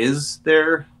this is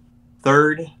their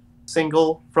third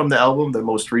single from the album, the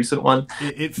most recent one.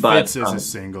 It fits as a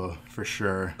single for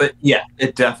sure. But yeah,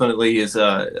 it definitely is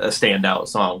a standout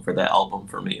song for that album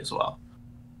for me as well.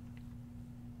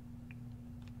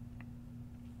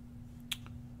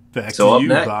 Back to you,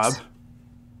 next, Bob.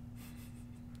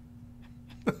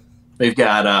 we've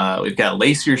got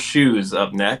Lace Your Shoes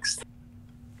up next.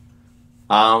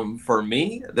 For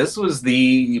me, this was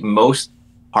the most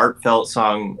heartfelt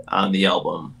song on the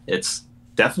album. It's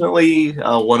definitely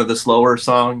one of the slower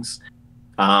songs,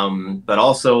 but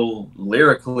also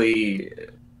lyrically,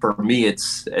 for me,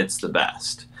 it's the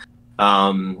best.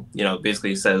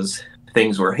 Basically says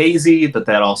things were hazy, but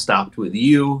that all stopped with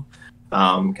you.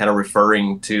 Kind of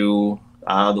referring to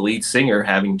the lead singer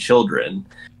having children.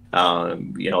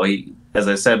 As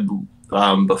I said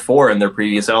before in their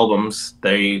previous albums,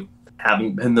 they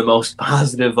haven't been the most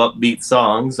positive, upbeat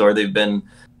songs, or they've been,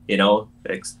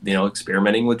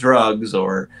 experimenting with drugs,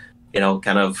 or,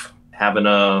 kind of having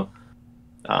a,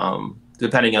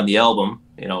 depending on the album,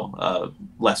 a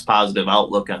less positive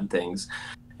outlook on things.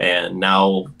 And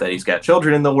now that he's got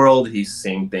children in the world, he's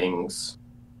seeing things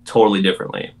totally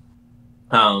differently.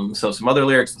 So some other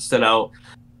lyrics that stood out.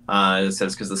 It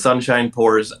says, because the sunshine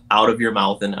pours out of your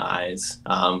mouth and eyes.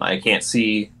 I can't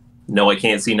see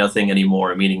nothing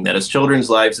anymore, meaning that his children's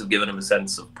lives have given him a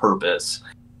sense of purpose.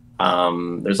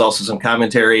 There's also some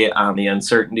commentary on the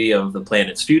uncertainty of the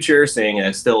planet's future, saying,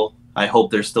 I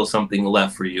hope there's still something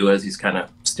left for you, as he's kind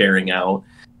of staring out,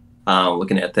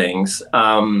 looking at things.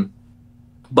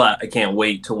 But I can't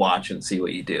wait to watch and see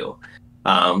what you do.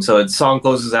 So the song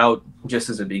closes out just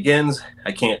as it begins.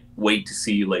 I can't wait to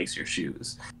see you lace your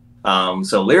shoes.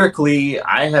 So lyrically,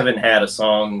 I haven't had a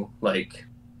song like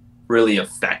really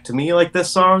affect me like this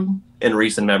song in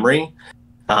recent memory.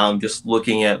 Just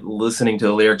listening to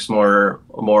the lyrics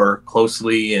more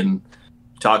closely and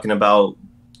talking about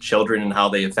children and how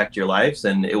they affect your lives,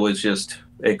 and it was just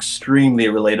extremely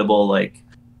relatable, like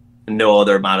no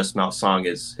other Modest Mouse song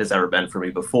has ever been for me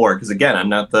before. Because again, I'm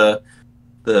not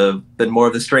been more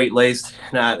of the straight laced,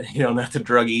 not the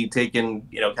druggy taken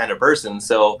kind of person.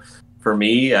 So for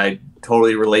me, I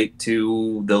totally relate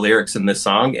to the lyrics in this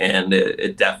song, and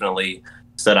it definitely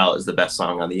stood out as the best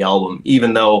song on the album,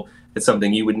 even though it's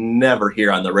something you would never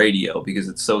hear on the radio because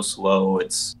it's so slow.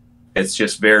 It's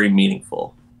just very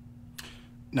meaningful.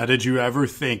 Now, did you ever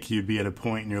think you'd be at a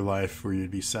point in your life where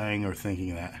you'd be saying or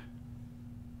thinking that?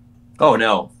 Oh,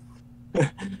 no.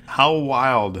 How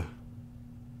wild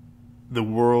the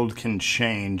world can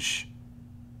change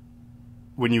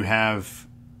when you have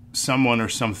someone or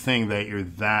something that you're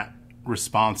that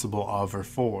responsible of or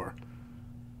for.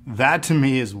 That to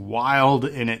me is wild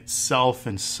in itself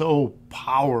and so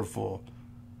powerful.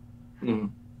 Mm.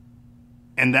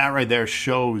 And that right there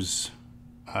shows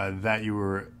that you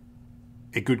were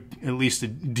a good, at least a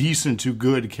decent to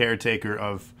good caretaker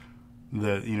of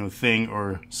the thing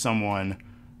or someone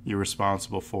you're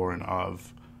responsible for and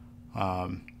of.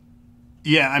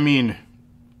 Yeah, I mean,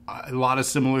 a lot of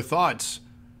similar thoughts.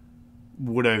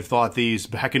 Would I have thought these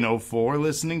back in 2004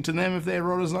 listening to them if they had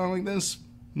wrote a song like this?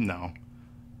 No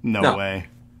way.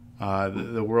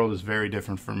 The world is very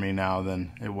different for me now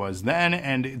than it was then,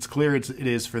 and it's clear it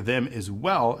is for them as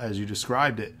well, as you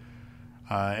described it.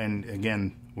 And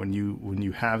again, when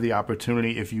you have the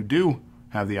opportunity, if you do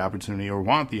have the opportunity or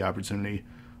want the opportunity,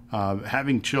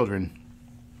 having children,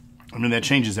 I mean, that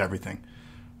changes everything.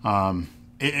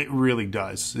 It really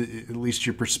does. At least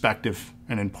your perspective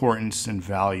and importance and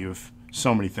value of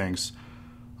so many things.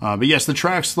 But yes, the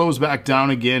track slows back down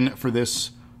again for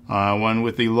this one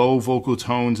with the low vocal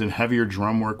tones and heavier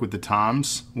drum work with the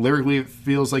toms. Lyrically, it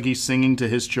feels like he's singing to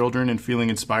his children and feeling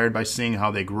inspired by seeing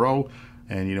how they grow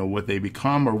and, you know, what they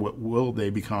become or what will they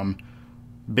become.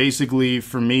 Basically,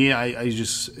 for me,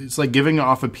 it's like giving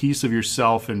off a piece of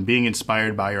yourself and being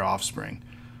inspired by your offspring.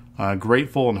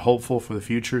 Grateful and hopeful for the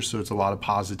future, so it's a lot of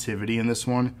positivity in this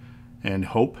one and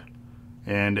hope.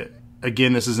 And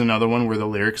again, this is another one where the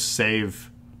lyrics save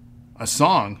a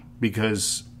song,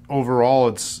 because overall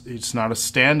it's not a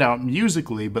standout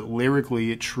musically, but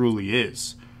lyrically it truly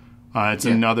is. It's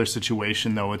another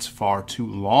situation, though it's far too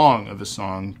long of a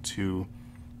song to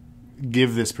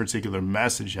give this particular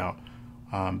message out.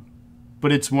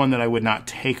 But it's one that I would not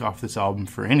take off this album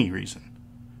for any reason.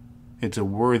 It's a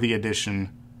worthy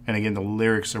addition, and again, the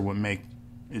lyrics are what make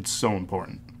it so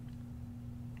important.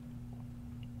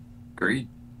 Agreed.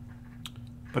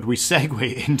 But we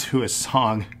segue into a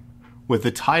song with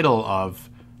the title of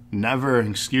Never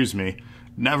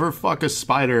Fuck a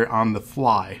Spider on the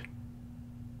Fly.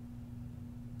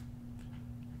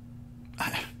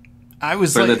 I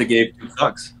was so like... that they gave 2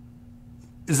 fucks.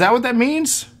 Is that what that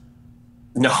means?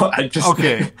 No, I just...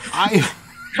 Okay. I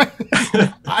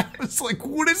was like,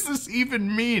 what does this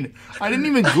even mean? I didn't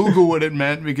even Google what it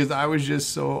meant because I was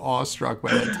just so awestruck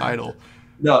by that title.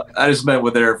 No, I just meant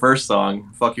with their first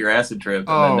song, Fuck Your Acid Trip,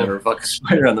 and then Never Fuck a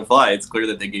Spider on the Fly. It's clear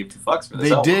that they gave 2 fucks for this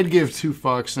They album. did give 2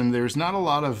 fucks, and there's not a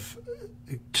lot of...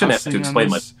 Shouldn't have to explain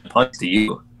my puns to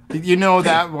you. You know,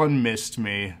 that one missed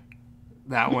me.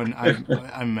 That one,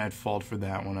 I'm at fault for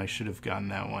that one. I should have gotten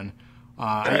that one.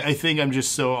 I think I'm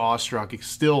just so awestruck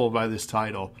still by this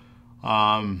title.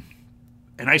 And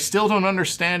I still don't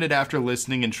understand it after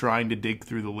listening and trying to dig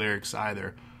through the lyrics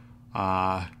either.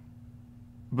 But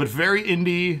very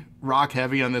indie, rock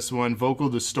heavy on this one. Vocal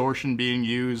distortion being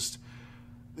used.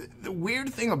 The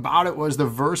weird thing about it was the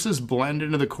verses blend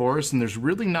into the chorus and there's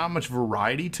really not much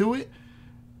variety to it.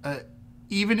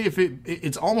 Even if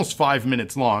it's almost 5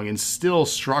 minutes long, and still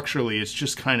structurally it's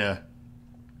just kind of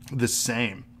the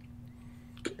same.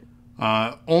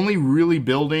 Only really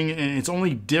building, and it's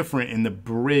only different in the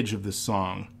bridge of the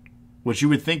song, which you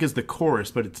would think is the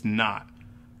chorus, but it's not.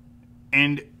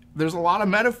 And there's a lot of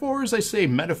metaphors. I say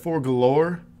metaphor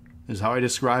galore is how I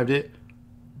described it,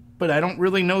 but I don't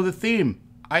really know the theme.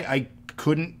 I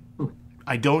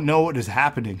don't know what is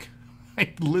happening.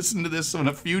 I listened to this one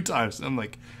a few times, and I'm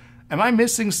like, am I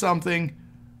missing something?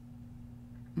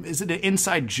 Is it an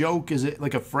inside joke? Is it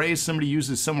like a phrase somebody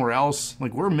uses somewhere else?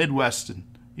 Like, we're Midwestern,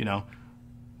 you know?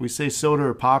 We say soda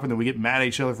or pop, and then we get mad at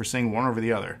each other for saying one over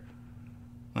the other.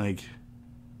 Like,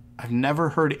 I've never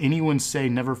heard anyone say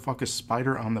never fuck a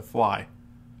spider on the fly.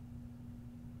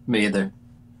 Me either.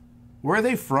 Where are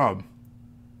they from?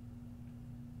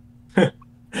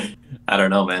 I don't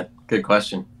know, man. Good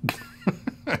question.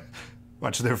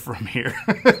 Watch, they're from here.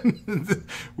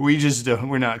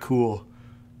 We're not cool.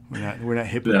 We're not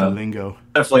hip with the lingo.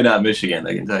 Definitely not Michigan,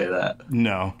 I can tell you that.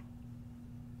 No.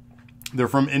 They're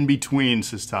from in between,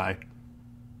 says Ty.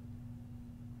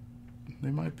 They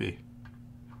might be.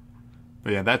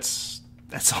 But yeah, that's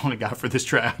all I got for this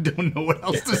track. I don't know what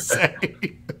else to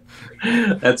say.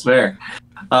 That's fair.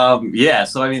 Yeah,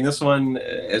 so I mean, this one,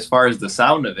 as far as the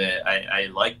sound of it, I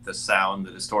like the sound,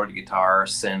 the distorted guitar,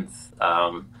 synth,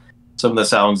 some of the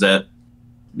sounds that,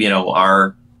 you know,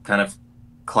 are kind of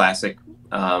classic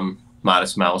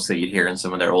Modest Mouse that you'd hear in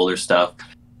some of their older stuff.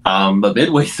 But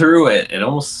midway through it, it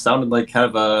almost sounded like kind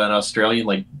of an Australian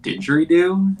like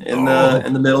didgeridoo in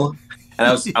the middle. And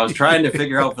I was trying to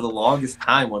figure out for the longest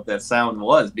time what that sound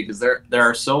was, because there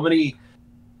are so many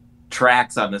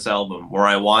tracks on this album where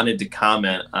I wanted to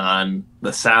comment on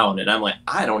the sound, and I'm like,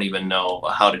 I don't even know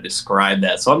how to describe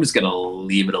that, so I'm just gonna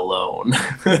leave it alone.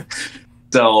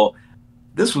 So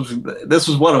this was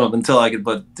one of them until I could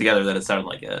put together that it sounded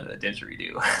like a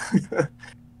didgeridoo.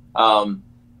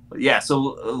 Yeah, so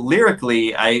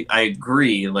lyrically, I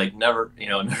agree. Like, never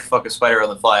fuck a spider on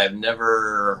the fly. I've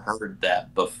never heard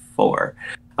that before.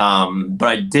 But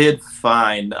I did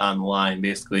find online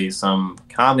basically some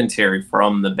commentary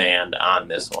from the band on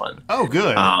this one. Oh,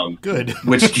 good. Good.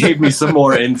 Which gave me some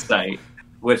more insight,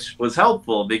 which was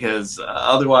helpful because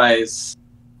otherwise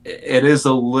it is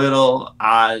a little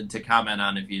odd to comment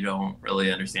on if you don't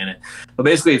really understand it. But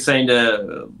basically, it's saying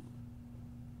to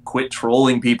quit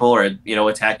trolling people or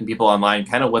attacking people online.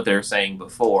 Kind of what they're saying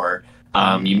before.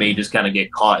 You may just kind of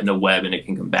get caught in a web and it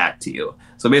can come back to you.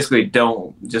 So basically,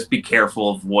 don't just be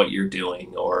careful of what you're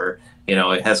doing, or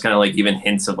it has kind of like even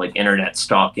hints of like internet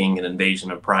stalking and invasion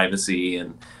of privacy,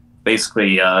 and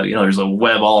basically, there's a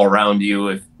web all around you.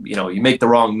 If you make the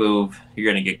wrong move,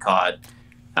 you're gonna get caught.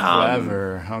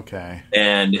 Clever. Okay.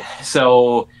 And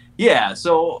so yeah,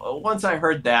 so once I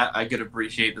heard that, I could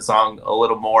appreciate the song a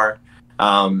little more.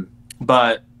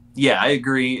 But yeah, I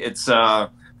agree. It's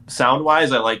sound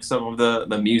wise, I like some of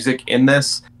the music in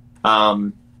this.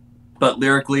 But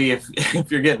lyrically,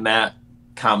 if you're getting that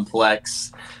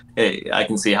complex, I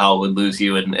can see how it would lose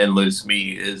you and lose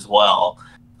me as well.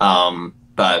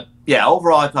 But yeah,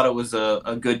 overall, I thought it was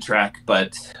a good track,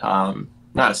 but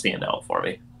not a standout for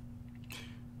me.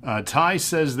 Ty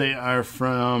says they are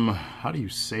from, how do you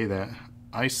say that?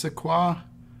 Issaquah,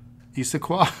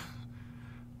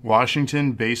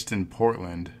 Washington, based in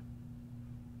Portland.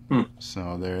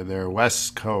 So they're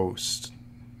West Coast,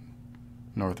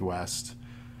 Northwest.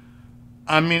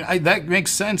 I mean, that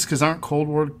makes sense because aren't Cold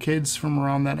War kids from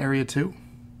around that area too?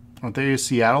 Aren't they a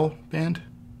Seattle band?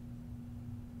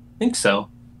 I think so.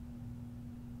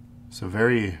 So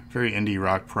very, very indie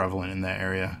rock prevalent in that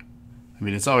area. I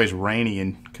mean, it's always rainy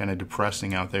and kind of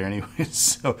depressing out there anyway.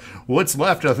 So what's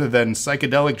left other than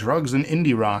psychedelic drugs and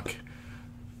indie rock?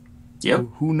 Yep.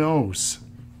 Who knows?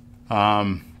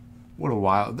 What a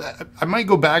wild... I might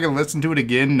go back and listen to it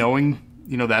again knowing,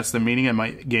 that's the meaning. I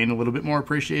might gain a little bit more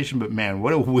appreciation. But man,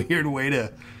 what a weird way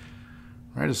to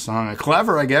write a song.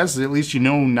 Clever, I guess. At least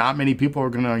not many people are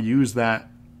going to use that,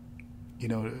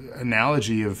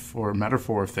 analogy or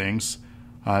metaphor of things.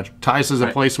 Ty says a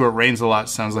place where it rains a lot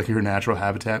sounds like your natural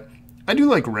habitat. I do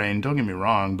like rain, don't get me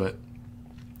wrong, but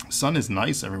sun is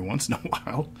nice every once in a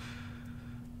while.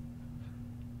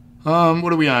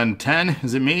 What are we on? 10?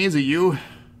 Is it me? Is it you?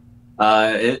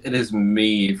 It is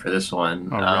me for this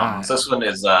one. All right. So this one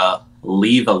is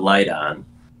Leave a Light On.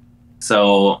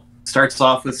 So starts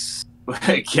off with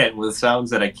sounds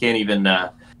that I can't even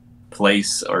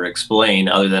place or explain,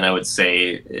 other than I would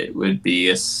say it would be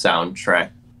a soundtrack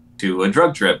to a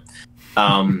drug trip.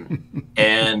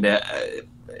 And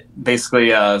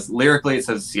basically, lyrically, it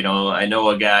says, I know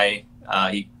a guy,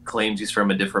 he claims he's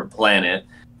from a different planet.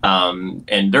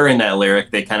 And during that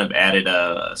lyric, they kind of added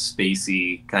a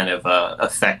spacey kind of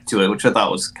effect to it, which I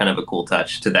thought was kind of a cool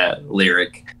touch to that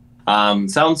lyric.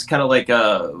 Sounds kind of like,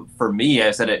 for me,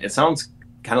 I said it sounds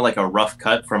kind of like a rough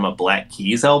cut from a Black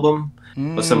Keys album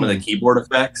with some of the keyboard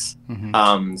effects.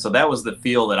 So that was the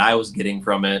feel that I was getting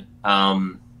from it.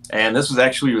 And this was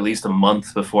actually released a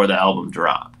month before the album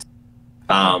dropped.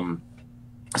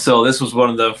 So this was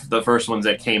one of the first ones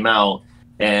that came out,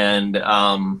 and it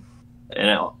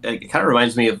kind of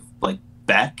reminds me of like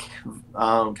Beck,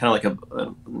 kind of like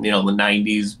the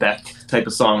 90s Beck type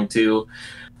of song too.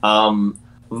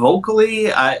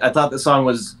 Vocally, I thought the song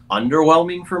was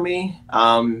underwhelming for me,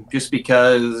 just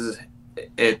because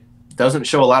it doesn't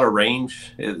show a lot of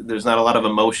range. There's not a lot of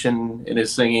emotion in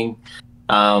his singing.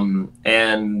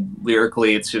 And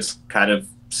lyrically, it's just kind of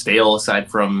stale, aside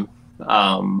from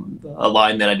a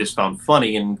line that I just found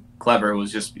funny and clever. It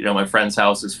was just, my friend's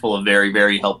house is full of very,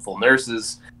 very helpful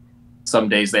nurses. Some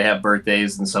days they have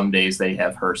birthdays and some days they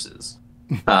have hearses.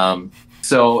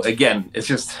 So again, it's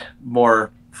just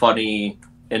more funny,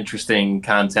 interesting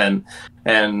content.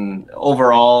 And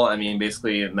overall, I mean,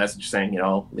 basically a message saying,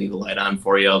 leave a light on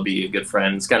for you. I'll be a good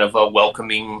friend. It's kind of a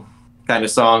welcoming kind of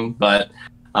song, but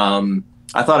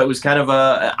I thought it was kind of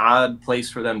an odd place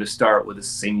for them to start with a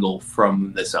single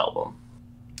from this album.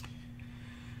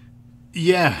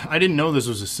 Yeah, I didn't know this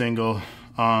was a single.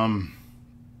 But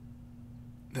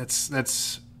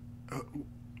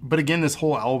again, this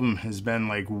whole album has been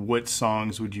like, what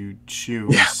songs would you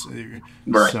choose? Yeah.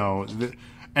 Right. So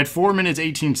at 4 minutes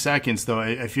 18 seconds, though,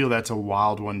 I feel that's a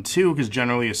wild one too, because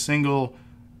generally a single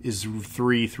is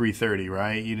 3:30,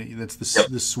 right? That's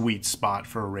the sweet spot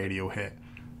for a radio hit.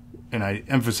 And I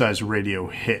emphasize radio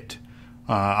hit.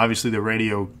 Obviously, the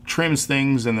radio trims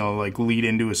things, and they'll like lead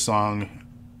into a song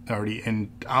already. And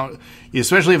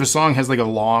especially if a song has like a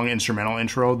long instrumental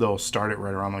intro, they'll start it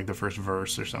right around like the first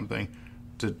verse or something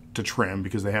to trim,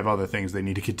 because they have other things they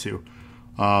need to get to.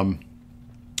 But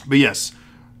yes,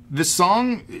 this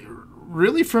song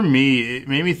really, for me, it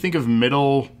made me think of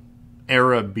middle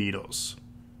era Beatles.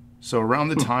 So around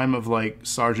the time of like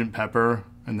Sgt. Pepper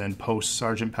and then post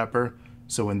Sgt. Pepper.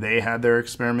 So when they had their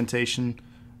experimentation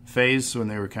phase, when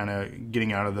they were kind of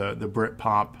getting out of the Brit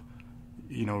pop,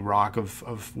 rock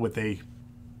of what they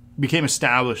became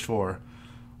established for,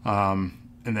 and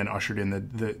then ushered in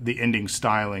the ending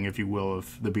styling, if you will,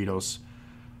 of the Beatles.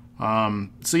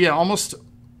 So yeah, almost,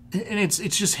 and it's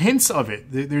just hints of it.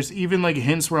 There's even like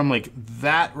hints where I'm like,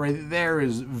 that right there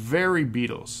is very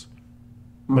Beatles,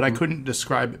 but I couldn't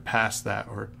describe it past that,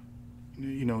 or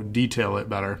detail it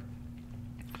better.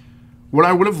 What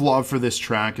I would have loved for this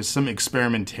track is some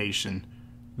experimentation.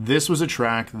 This was a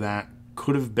track that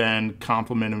could have been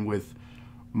complemented with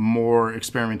more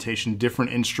experimentation,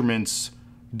 different instruments,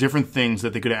 different things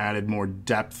that they could have added more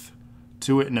depth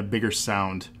to it and a bigger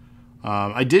sound.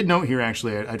 I did note here,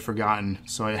 actually, I'd forgotten.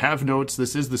 So I have notes.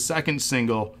 This is the second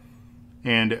single,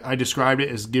 and I described it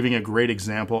as giving a great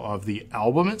example of the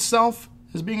album itself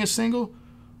as being a single.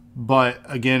 But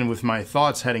again, with my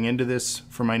thoughts heading into this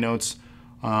for my notes,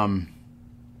 I'm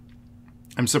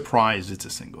surprised it's a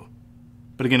single.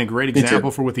 But again, a great example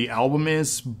for what the album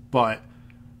is, but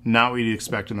not what you'd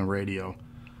expect on the radio.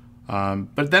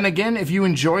 But then again, if you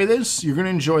enjoy this, you're going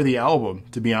to enjoy the album,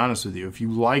 to be honest with you. If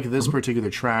you like this particular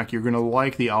track, you're going to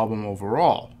like the album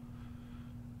overall.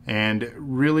 And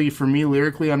really, for me,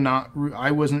 lyrically,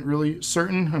 I wasn't really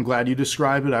certain. I'm glad you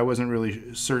described it. I wasn't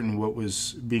really certain what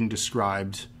was being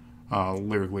described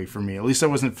lyrically for me. At least I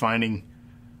wasn't finding,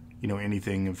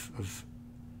 anything of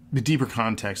the deeper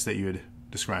context that you had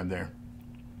described there.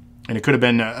 And it could have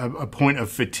been a point of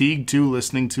fatigue, too,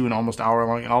 listening to an almost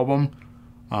hour-long album.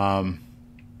 I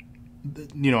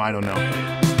don't know.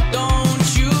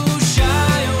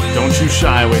 Don't you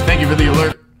shy away. Thank you for the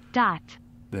alert.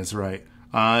 That's right.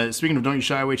 Speaking of Don't You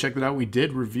Shy Away, check that out. We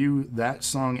did review that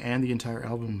song and the entire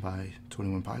album by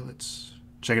 21 Pilots.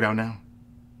 Check it out now.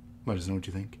 Let us know what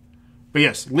you think. But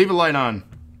yes, leave a light on.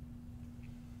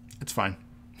 It's fine.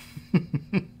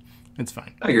 It's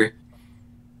fine. I agree.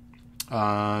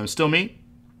 Still me?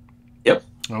 Yep.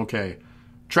 Okay.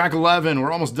 Track 11.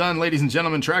 We're almost done, ladies and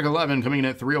gentlemen. Track 11 coming in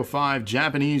at 3:05,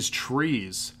 Japanese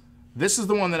Trees. This is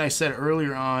the one that I said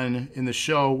earlier on in the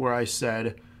show where I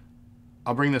said,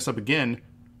 I'll bring this up again,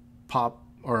 pop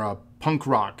or a punk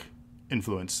rock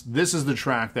influence. This is the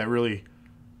track that really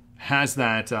has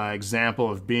that example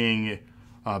of being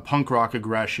punk rock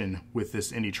aggression with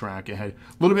this indie track. It had a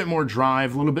little bit more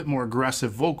drive, a little bit more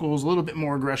aggressive vocals, a little bit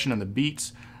more aggression on the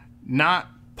beats. Not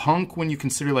punk when you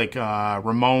consider like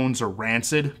Ramones or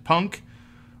Rancid punk,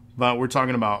 but we're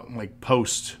talking about like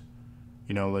post,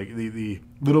 like the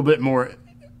little bit more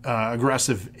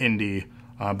aggressive indie.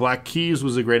 Black Keys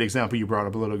was a great example you brought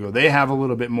up a little ago. They have a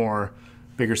little bit more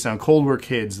bigger sound. Cold War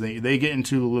Kids, they get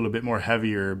into a little bit more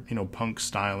heavier, punk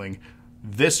styling.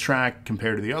 This track,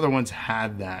 compared to the other ones,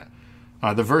 had that.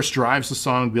 The verse drives the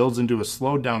song, builds into a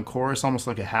slowed down chorus, almost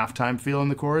like a halftime feel in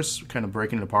the chorus, kind of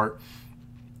breaking it apart.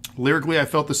 Lyrically, I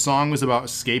felt the song was about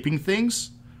escaping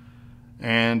things,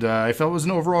 and I felt it was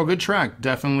an overall good track.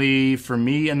 Definitely, for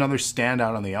me, another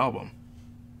standout on the album.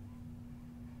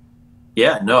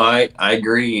 Yeah, no, I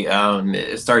agree.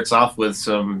 It starts off with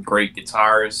some great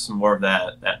guitars, more of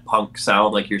that punk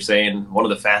sound, like you're saying, one of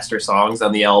the faster songs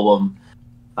on the album.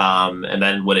 And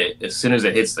then as soon as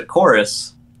it hits the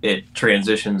chorus, it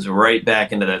transitions right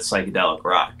back into that psychedelic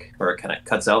rock, where it kind of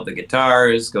cuts out the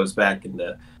guitars, goes back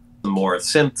into some more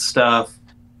synth stuff.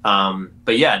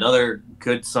 But yeah, another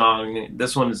good song.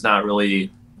 This one is not really,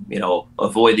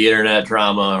 avoid the internet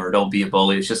drama or don't be a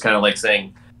bully. It's just kind of like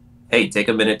saying, hey, take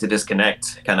a minute to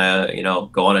disconnect, kind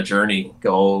of, go on a journey,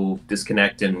 go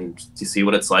disconnect and to see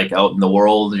what it's like out in the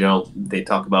world. They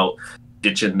talk about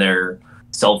ditching their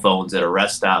cell phones at a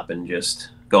rest stop and just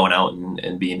going out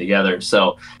and being together.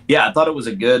 So yeah, I thought it was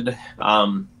a good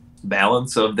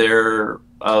balance of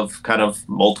kind of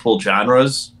multiple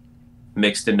genres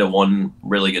mixed into one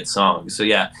really good song. So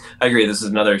yeah, I agree. This is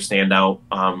another standout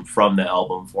from the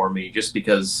album for me, just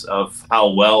because of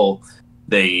how well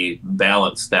they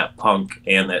balance that punk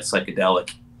and that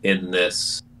psychedelic in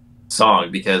this song,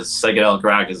 because psychedelic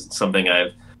rock is something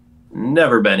I've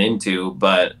never been into,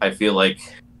 but I feel like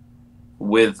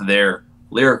with their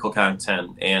lyrical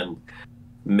content and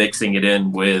mixing it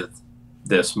in with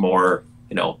this more,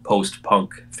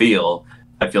 post-punk feel,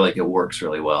 I feel like it works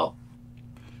really well.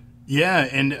 Yeah,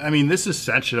 and I mean, this is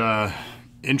such a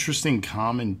interesting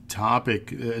common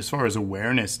topic as far as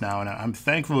awareness now, and I'm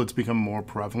thankful it's become more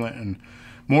prevalent and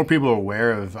more people are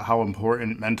aware of how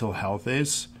important mental health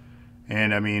is.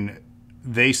 And I mean,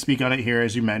 they speak on it here,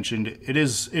 as you mentioned. It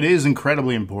is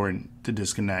incredibly important to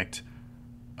disconnect,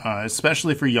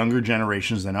 especially for younger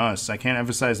generations than us. I can't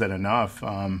emphasize that enough.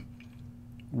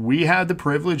 We had the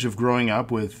privilege of growing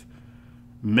up with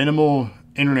minimal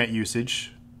internet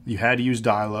usage. You had to use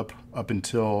dial-up up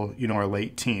until, our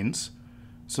late teens.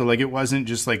 So, like, it wasn't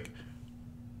just, like,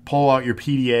 pull out your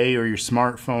PDA or your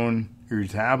smartphone or your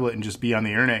tablet and just be on the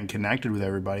internet and connected with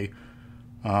everybody.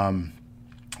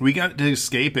 We got to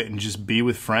escape it and just be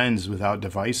with friends without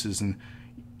devices. And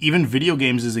even video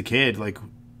games as a kid, like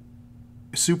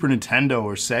Super Nintendo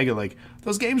or Sega, like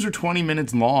those games are 20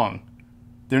 minutes long.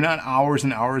 They're not hours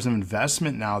and hours of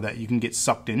investment now that you can get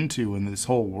sucked into in this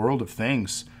whole world of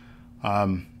things.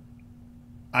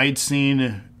 I'd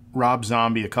seen Rob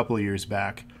Zombie a couple of years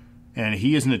back, and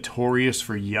he is notorious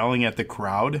for yelling at the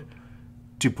crowd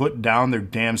to put down their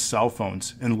damn cell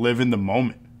phones and live in the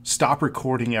moment. Stop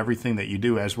recording everything that you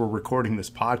do, as we're recording this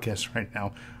podcast right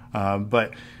now.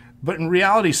 But in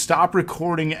reality, stop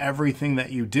recording everything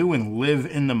that you do and live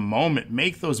in the moment.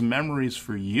 Make those memories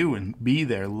for you and be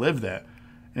there, live that.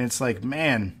 And it's like,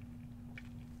 man,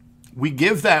 we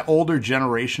give that older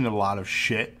generation a lot of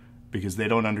shit because they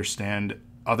don't understand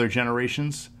other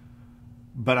generations.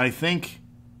 But I think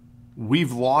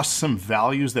we've lost some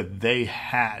values that they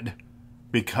had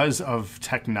because of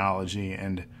technology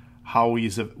and how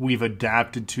we've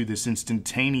adapted to this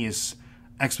instantaneous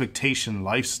expectation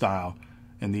lifestyle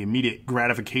and the immediate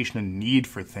gratification and need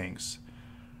for things.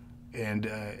 And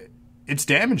it's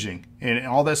damaging. And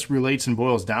all this relates and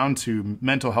boils down to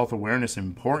mental health awareness and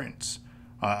importance.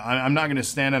 I'm not going to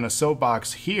stand on a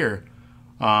soapbox here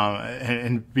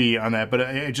and be on that, but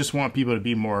I just want people to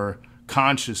be more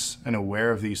conscious and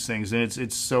aware of these things. And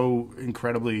it's so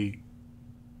incredibly,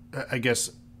 I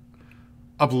guess,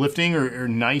 uplifting or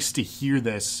nice to hear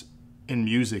this in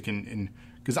music, and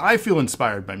because I feel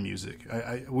inspired by music.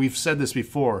 We've said this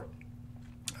before,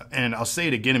 and I'll say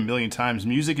it again a million times.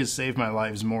 Music has saved my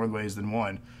life in more ways than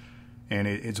one, and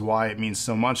it's why it means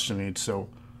so much to me. So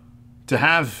to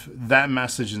have that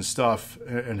message and stuff,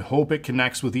 and hope it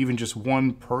connects with even just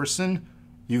one person,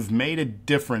 you've made a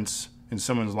difference in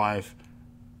someone's life,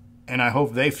 and I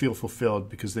hope they feel fulfilled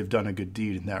because they've done a good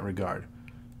deed in that regard.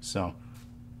 So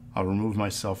I'll remove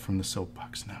myself from the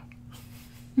soapbox now.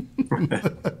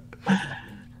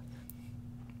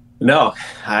 No,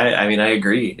 I mean, I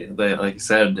agree. Like I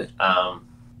said,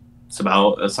 it's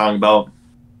about a song about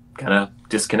kind of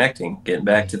disconnecting, getting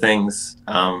back to things.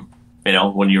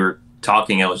 When you were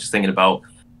talking, I was just thinking about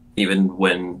even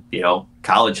when,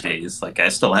 college days, like I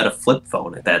still had a flip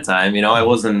phone at that time. I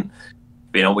wasn't,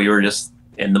 we were just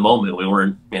in the moment. We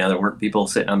weren't, there weren't people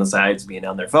sitting on the sides being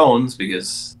on their phones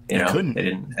because, they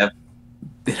didn't have,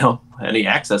 any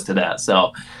access to that.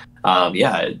 So,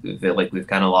 I feel like we've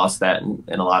kind of lost that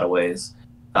in a lot of ways.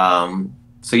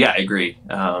 So yeah, I agree.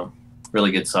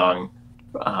 Really good song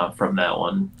from that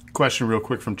one. Question real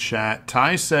quick from chat.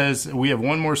 Ty says, we have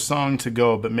one more song to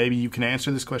go, but maybe you can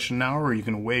answer this question now or you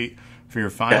can wait for your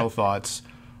final thoughts.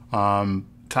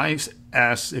 Ty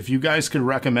asks, if you guys could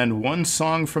recommend one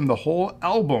song from the whole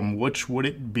album, which would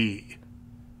it be?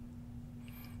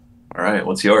 All right,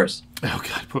 what's yours? Oh,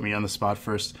 God, put me on the spot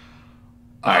first.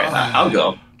 All right, I'll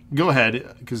go. Go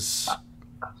ahead, because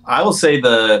I will say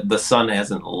the sun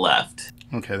hasn't left.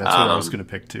 Okay, that's what I was going to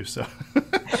pick too. So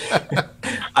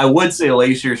I would say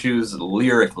Lace Your Shoes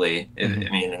lyrically. Mm-hmm. I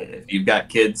mean, if you've got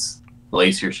kids,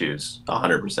 lace your shoes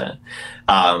 100%.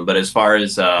 But as far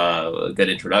as a good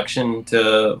introduction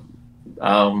to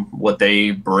what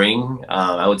they bring,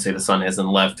 I would say the sun hasn't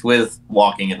left, with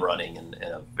walking and running in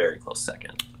a very close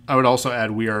second. I would also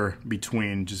add We Are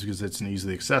Between, just because it's an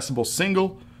easily accessible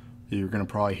single. You're going to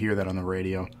probably hear that on the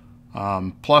radio.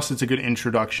 Plus, it's a good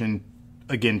introduction,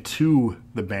 again, to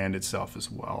the band itself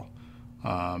as well.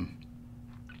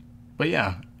 But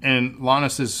yeah, and Lana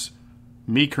says,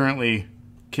 me currently,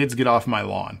 kids get off my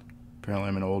lawn. Apparently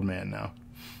I'm an old man now.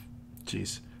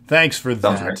 Jeez. Thanks for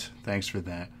that. Right. Thanks for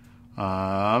that.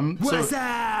 What's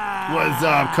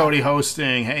up, Cody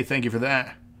hosting? Hey, thank you for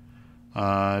that.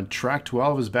 Track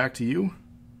 12 is back to you?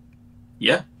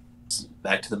 Yeah. It's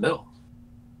back to the middle.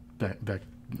 Back.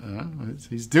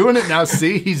 He's doing it now.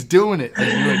 See? He's doing it. I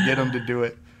knew I'd get him to do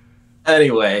it.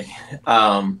 Anyway,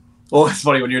 well, it's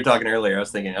funny when you were talking earlier, I was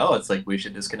thinking, it's like we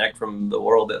should disconnect from the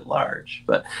world at large.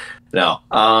 But no.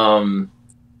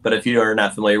 But if you are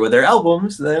not familiar with their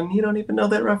albums, then you don't even know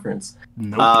that reference.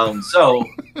 Nope. So,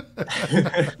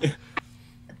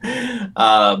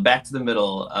 Back to the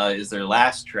Middle is their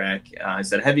last track. I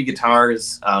said heavy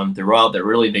guitars throughout that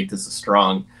really make this a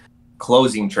strong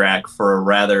closing track for a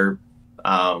rather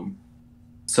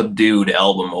subdued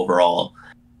album overall.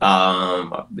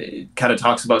 It kind of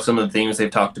talks about some of the themes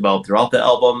they've talked about throughout the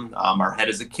album. Our head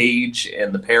is a cage,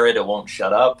 and the parrot, it won't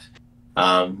shut up.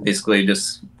 Basically,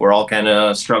 just we're all kind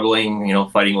of struggling,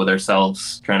 fighting with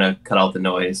ourselves, trying to cut out the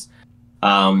noise.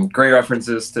 Great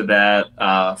references to that,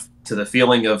 to the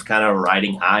feeling of kind of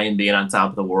riding high and being on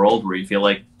top of the world, where you feel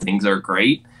like things are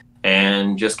great,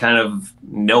 and just kind of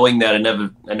knowing that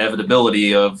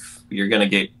inevitability of you're going to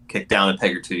get kicked down a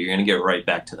peg or two, you're going to get right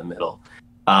back to the middle.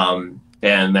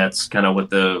 And that's kind of what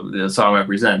the song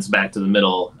represents, back to the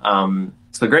middle.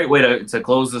 It's a great way to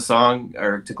close the song,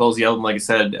 or to close the album, like I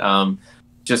said.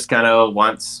 Just kind of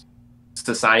wants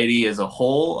society as a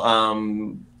whole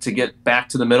to get back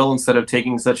to the middle instead of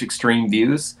taking such extreme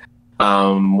views.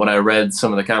 When I read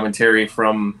some of the commentary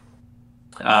from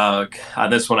on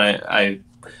this one, I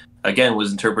again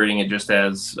was interpreting it just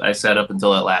as I said up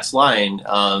until that last line.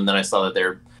 Then I saw that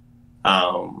they're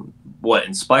what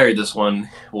inspired this one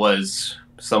was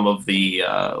some of the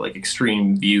like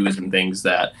extreme views and things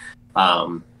that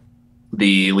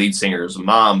the lead singer's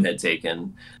mom had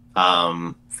taken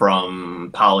from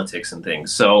politics and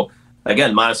things. So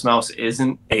again, Modest Mouse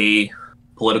isn't a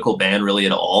political band really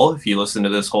at all. If you listen to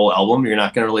this whole album, you're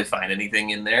not going to really find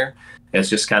anything in there. It's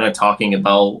just kind of talking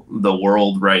about the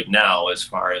world right now as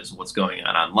far as what's going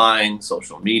on online,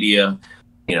 social media,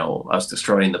 you know, us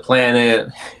destroying the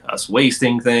planet, us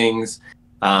wasting things.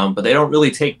 But they don't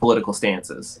really take political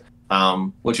stances,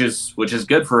 which is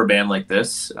good for a band like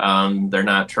this. They're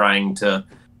not trying to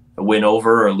win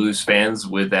over or lose fans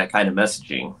with that kind of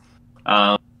messaging.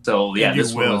 So yeah,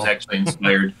 this one was actually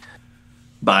inspired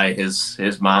by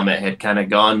his mom. It had kind of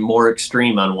gone more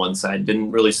extreme on one side.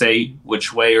 Didn't really say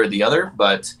which way or the other,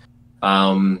 but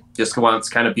just wants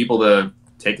kind of people to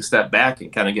take a step back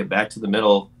and kind of get back to the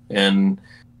middle, and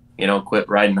you know, quit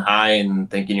riding high and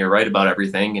thinking you're right about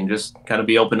everything, and just kind of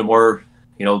be open to more,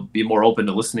 you know, be more open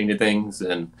to listening to things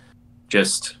and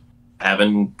just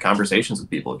having conversations with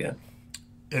people again.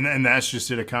 And that's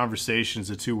just it. A conversation is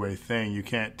a two-way thing. You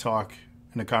can't talk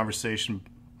in a conversation,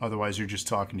 otherwise you're just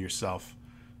talking to yourself.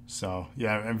 So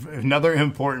yeah, another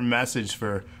important message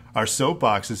for our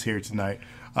soapboxes here tonight.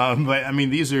 But I mean,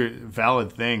 these are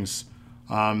valid things.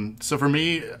 So for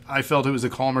me, I felt it was a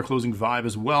calmer closing vibe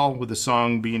as well, with the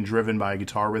song being driven by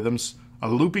guitar rhythms, a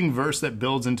looping verse that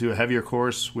builds into a heavier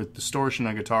chorus with distortion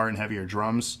on guitar and heavier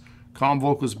drums. Calm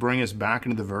vocals bring us back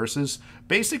into the verses.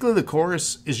 Basically, the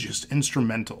chorus is just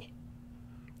instrumental.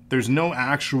 There's no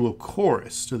actual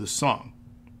chorus to the song.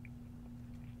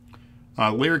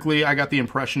 Lyrically, I got the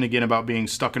impression again about being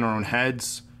stuck in our own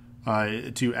heads.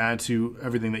 To add to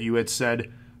everything that you had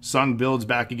said, song builds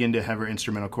back again to heavier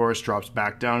instrumental chorus, drops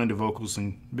back down into vocals,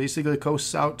 and basically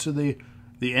coasts out to the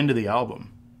end of the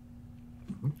album.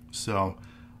 So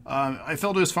I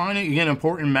felt it was fine. Again,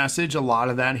 important message. A lot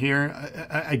of that here.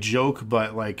 I joke,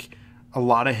 but like a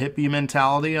lot of hippie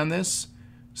mentality on this.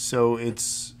 So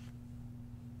it's,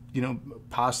 you know,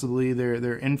 possibly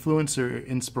their influence or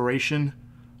inspiration.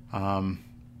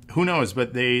 Who knows?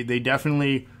 But they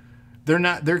definitely,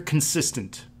 they're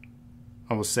consistent.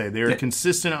 I will say they're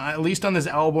consistent, at least on this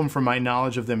album, from my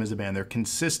knowledge of them as a band. They're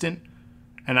consistent,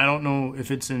 and I don't know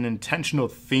if it's an intentional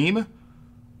theme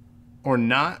or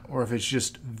not, or if it's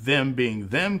just them being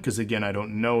them, because again, I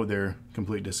don't know their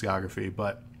complete discography,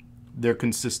 but they're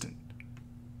consistent.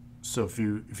 So if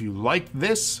you like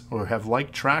this or have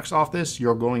liked tracks off this,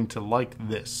 you're going to like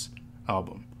this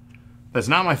album. That's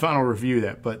not my final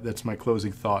review, but that's my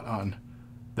closing thought on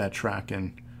that track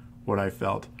and what I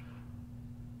felt.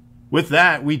 With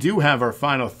that, we do have our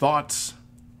final thoughts.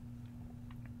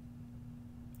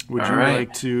 Would you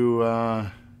like to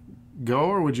go,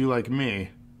 or would you like me?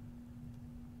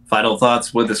 Final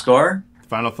thoughts with the score?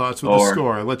 Final thoughts with the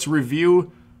score. Let's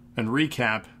review and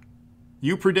recap.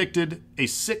 You predicted a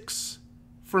 6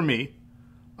 for me.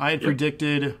 I had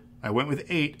predicted, I went with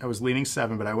 8. I was leaning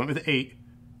 7, but I went with 8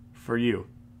 for you.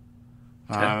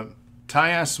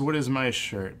 Tyas, what is my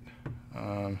shirt?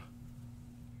 Do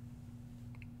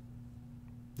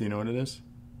you know what it is?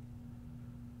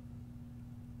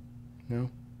 No?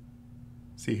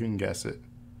 See who can guess it.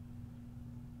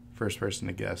 First person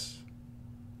to guess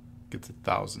gets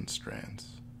 1,000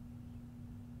 strands.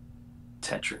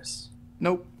 Tetris.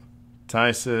 Nope.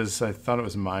 Ty says, I thought it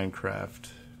was Minecraft.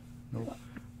 Nope.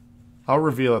 I'll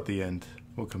reveal at the end.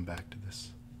 We'll come back to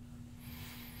this.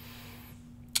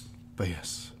 But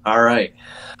yes. All right.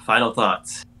 Final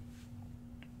thoughts.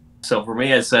 So for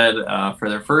me, I said for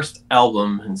their first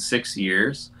album in 6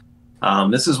 years,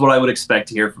 this is what I would expect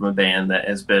to hear from a band that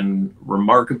has been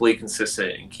remarkably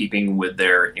consistent in keeping with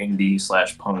their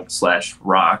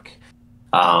indie/punk/rock,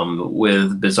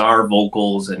 with bizarre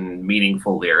vocals and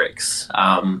meaningful lyrics.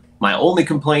 My only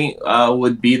complaint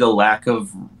would be the lack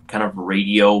of kind of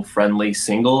radio-friendly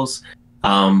singles,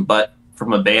 but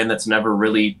from a band that's never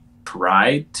really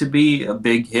tried to be a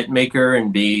big hit maker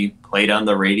and be played on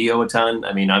the radio a ton.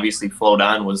 I mean, obviously Float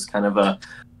On was kind of a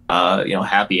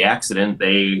happy accident.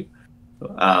 They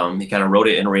He kind of wrote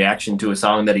it in reaction to a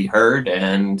song that he heard,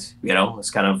 and it's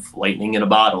kind of lightning in a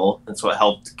bottle. That's what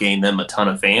helped gain them a ton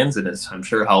of fans, and it's, I'm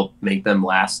sure, helped make them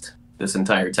last this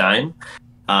entire time.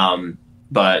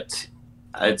 But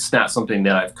it's not something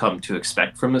that I've come to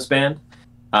expect from this band.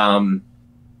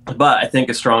 But I think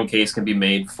a strong case can be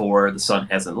made for The Sun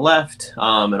Hasn't Left,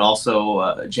 and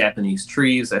also Japanese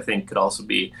Trees. I think could also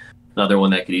be another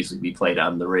one that could easily be played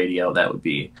on the radio. That would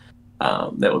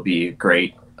be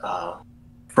great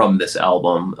from this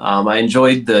album. I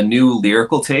enjoyed the new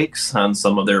lyrical takes on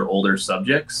some of their older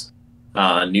subjects,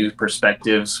 new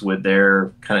perspectives with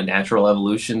their kind of natural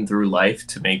evolution through life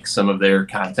to make some of their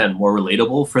content more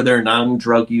relatable for their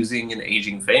non-drug using and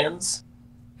aging fans.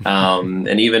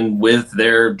 And even with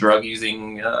their drug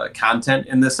using content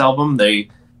in this album, they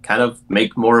kind of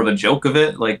make more of a joke of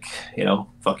it, like,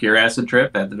 fuck your acid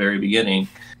trip at the very beginning.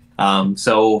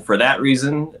 So for that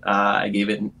reason, I gave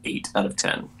it an 8 out of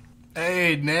 10.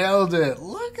 Hey, nailed it.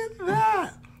 Look at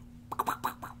that.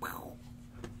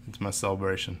 It's my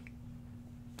celebration.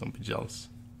 Don't be jealous.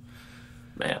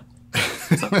 Man.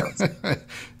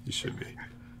 You should be.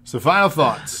 So final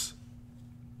thoughts.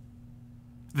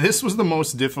 This was the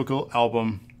most difficult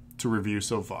album to review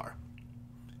so far.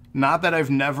 Not that I've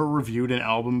never reviewed an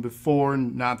album before,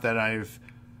 not that I've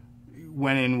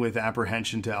went in with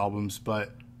apprehension to albums,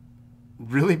 but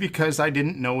really because I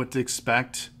didn't know what to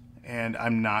expect, and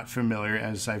I'm not familiar,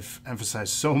 as I've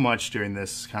emphasized so much during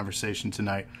this conversation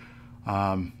tonight,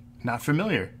 not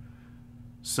familiar.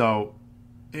 So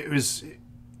it was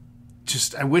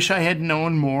just, I wish I had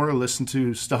known more or listened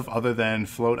to stuff other than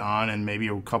Float On and maybe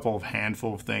a couple of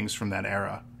handful of things from that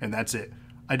era, and that's it.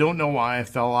 I don't know why I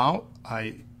fell out.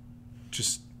 I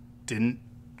just didn't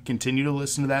continue to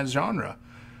listen to that genre.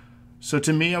 So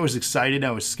to me, I was excited,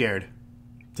 I was scared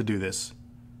to do this.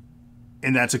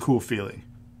 And that's a cool feeling.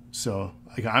 So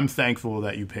I'm thankful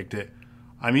that you picked it.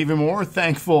 I'm even more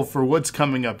thankful for what's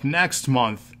coming up next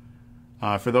month.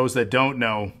 For those that don't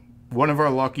know, one of our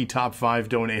lucky top 5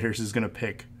 donators is going to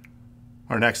pick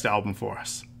our next album for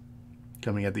us,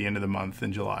 coming at the end of the month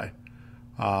in July.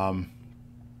 What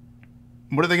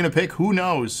are they going to pick? Who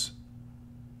knows?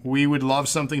 We would love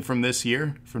something from this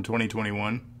year, from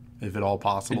 2021, if at all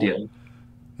possible. Ideal.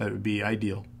 That would be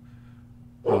ideal.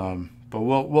 But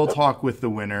we'll talk with the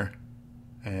winner,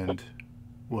 and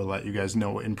we'll let you guys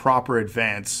know in proper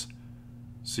advance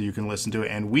so you can listen to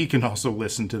it, and we can also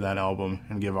listen to that album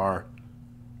and give our,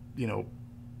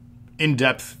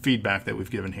 in-depth feedback that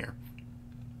we've given here.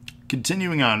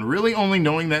 Continuing on, really only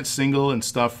knowing that single and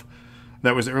stuff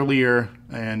that was earlier,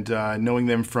 and knowing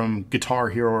them from Guitar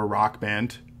Hero or Rock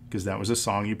Band, because that was a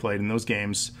song you played in those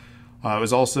games. It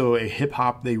was also a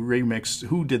hip-hop they remixed.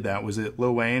 Who did that? Was it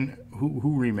Lil Wayne?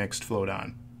 Who remixed Float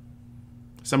On?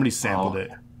 Somebody sampled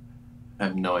it. I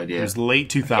have no idea. It was late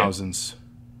 2000s.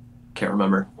 Can't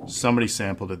remember. Somebody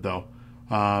sampled it, though.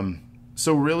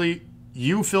 So really,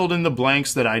 you filled in the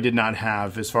blanks that I did not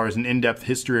have as far as an in-depth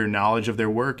history or knowledge of their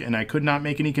work, and I could not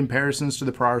make any comparisons to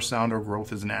the prior sound or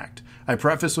growth as an act. I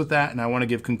preface with that, and I want to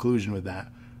give conclusion with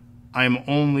that. I am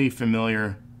only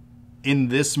familiar in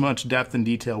this much depth and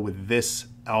detail with this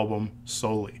album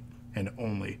solely and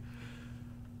only.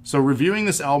 So reviewing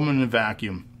this album in a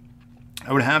vacuum,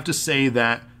 I would have to say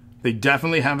that they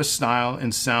definitely have a style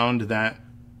and sound that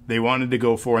they wanted to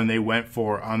go for and they went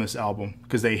for on this album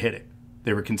because they hit it.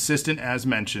 They were consistent as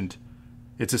mentioned.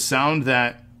 It's a sound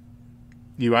that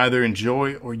you either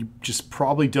enjoy or you just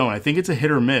probably don't. I think it's a hit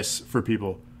or miss for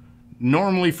people.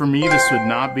 Normally for me, this would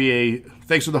not be a...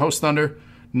 Thanks for the host, Thunder.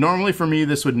 Normally for me,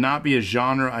 this would not be a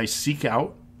genre I seek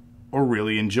out or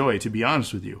really enjoy, to be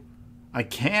honest with you. I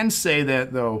can say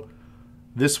that, though,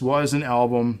 this was an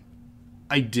album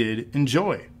I did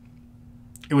enjoy.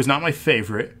 It was not my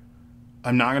favorite.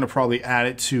 I'm not going to probably add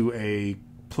it to a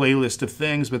playlist of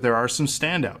things, but there are some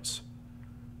standouts.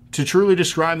 To truly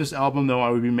describe this album, though, I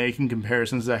would be making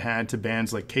comparisons I had to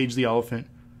bands like Cage the Elephant,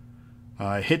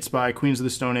 hits by Queens of the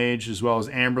Stone Age, as well as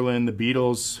Amberlin, the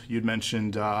Beatles. You'd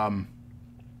mentioned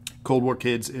Cold War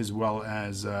Kids, as well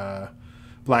as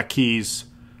Black Keys.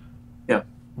 Yeah.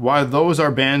 While those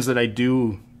are bands that I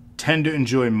do tend to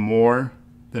enjoy more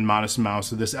than Modest Mouse,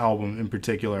 this album in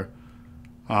particular,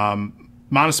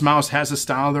 Modest Mouse has a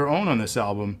style of their own on this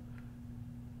album,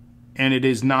 and it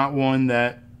is not one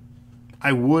that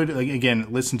I would, again,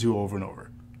 listen to over and over.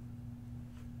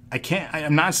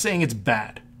 I'm not saying it's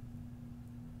bad,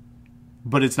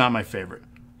 but it's not my favorite.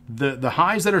 The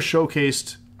highs that are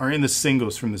showcased are in the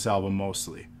singles from this album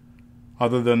mostly,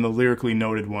 other than the lyrically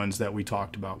noted ones that we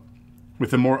talked about.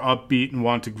 With the more upbeat and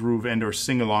want to groove and or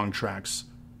sing-along tracks,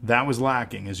 that was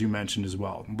lacking, as you mentioned as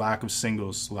well. Lack of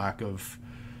singles, lack of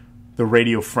the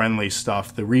radio-friendly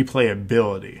stuff, the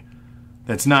replayability.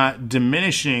 That's not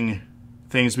diminishing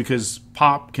things, because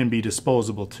pop can be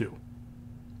disposable too.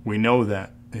 We know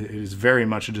that. It is very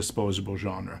much a disposable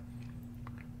genre.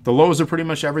 The lows are pretty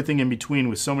much everything in between,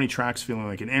 with so many tracks feeling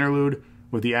like an interlude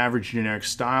with the average generic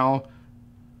style.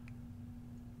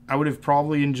 I would have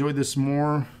probably enjoyed this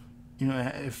more,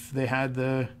 if they had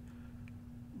the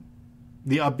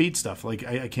upbeat stuff. Like,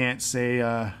 I can't say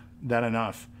that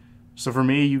enough. So for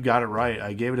me, you got it right.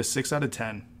 I gave it a 6 out of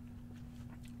 10.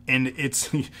 And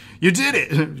it's, you did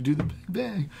it. Do the big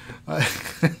bang.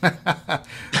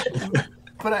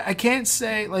 But I can't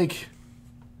say, like,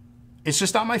 it's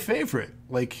just not my favorite.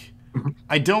 Like,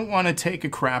 I don't want to take a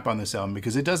crap on this album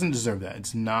because it doesn't deserve that.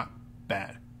 It's not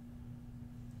bad.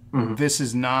 This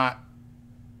is not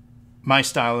my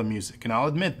style of music, and I'll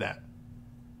admit that.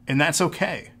 And that's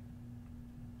okay.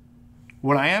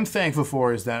 What I am thankful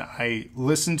for is that I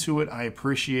listened to it, I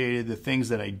appreciated the things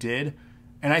that I did,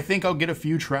 and I think I'll get a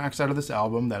few tracks out of this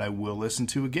album that I will listen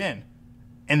to again.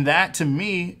 And that, to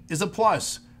me, is a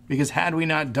plus, because had we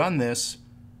not done this,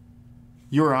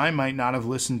 you or I might not have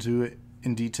listened to it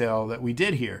in detail that we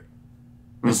did here.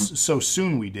 So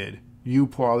soon we did. You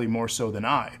probably more so than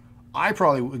I. I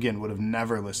probably, again, would have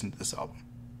never listened to this album.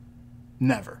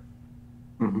 Never.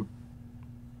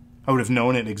 I would have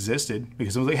known it existed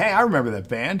because I was like, hey, I remember that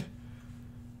band.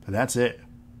 But that's it.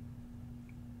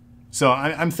 So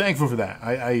I'm thankful for that.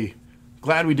 I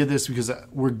glad we did this, because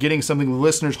we're getting something. The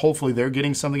listeners, hopefully they're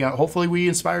getting something out. Hopefully we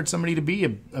inspired somebody to be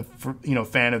a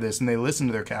fan of this and they listen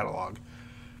to their catalog.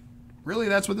 Really,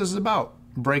 that's what this is about.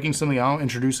 Breaking something out,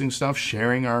 introducing stuff,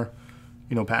 sharing our,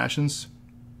 passions.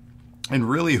 And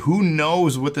really, who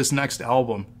knows what this next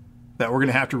album that we're going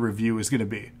to have to review is going to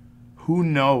be? Who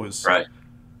knows? Right.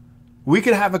 We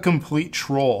could have a complete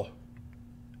troll,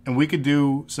 and we could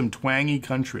do some twangy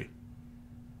country.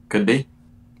 Could be.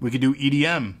 We could do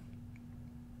EDM.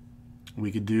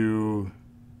 We could do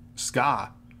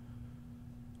ska.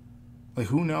 Like,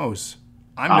 who knows?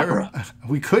 Opera.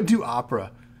 We could do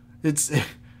opera. It's...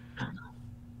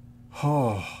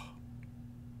 Oh...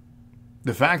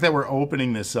 The fact that we're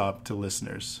opening this up to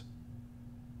listeners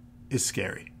is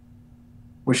scary.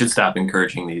 We should stop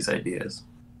encouraging these ideas.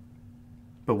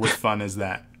 But what fun is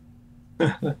that?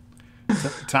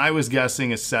 Ty was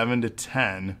guessing a 7 to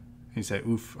 10. He said,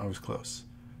 oof, I was close.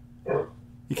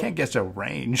 You can't guess a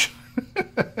range.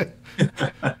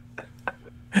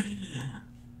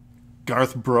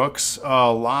 Garth Brooks.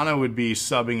 Lana would be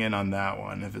subbing in on that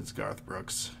one if it's Garth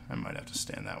Brooks. I might have to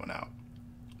stand that one out.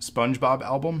 SpongeBob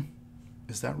album?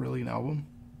 Is that really an album?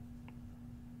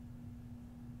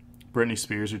 Britney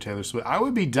Spears or Taylor Swift? I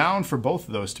would be down for both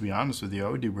of those, to be honest with you. I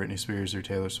would do Britney Spears or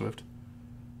Taylor Swift.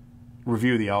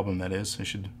 Review the album, that is. I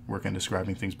should work on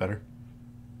describing things better.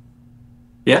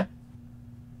 Yeah.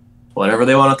 Whatever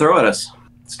they want to throw at us,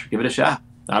 let's give it a shot.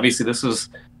 Obviously, this was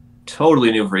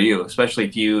totally new for you, especially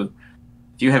if you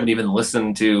haven't even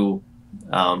listened to,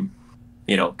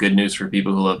 Good News for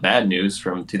People Who Love Bad News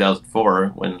from 2004,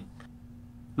 when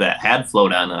that had Flow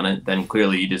Down on it. Then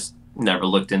clearly you just never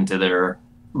looked into their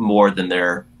more than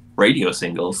their radio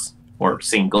singles or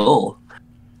single.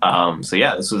 So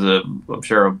yeah, this was I'm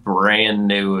sure a brand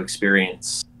new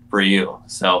experience for you.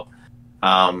 So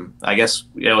I guess,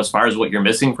 as far as what you're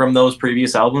missing from those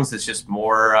previous albums, it's just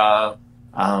more,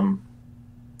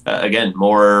 again,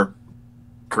 more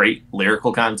great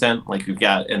lyrical content like we've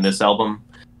got in this album.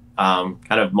 Kind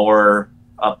of more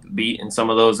upbeat in some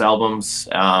of those albums.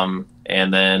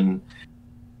 And then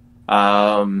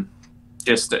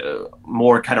just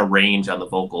more kind of range on the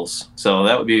vocals. So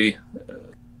that would be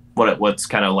what's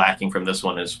kind of lacking from this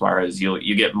one, as far as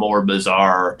you get more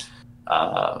bizarre,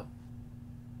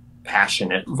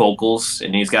 passionate vocals,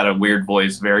 and he's got a weird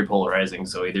voice, very polarizing.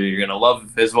 So either you're gonna love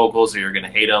his vocals or you're gonna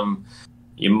hate him.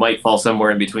 You might fall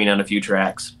somewhere in between on a few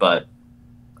tracks, but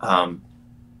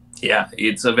yeah,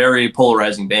 it's a very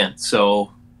polarizing band.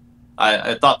 So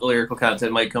I thought the lyrical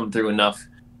content might come through enough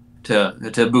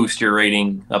to boost your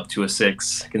rating up to a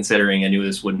 6, considering I knew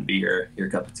this wouldn't be your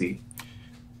cup of tea.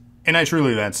 And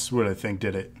that's what I think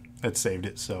did it. That saved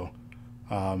it. So,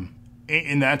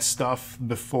 and that stuff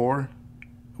before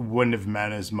wouldn't have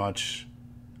meant as much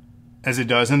as it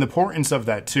does. And the importance of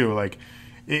that too, like,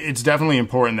 it's definitely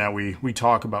important that we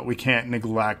talk about, we can't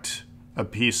neglect a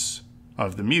piece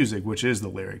of the music, which is the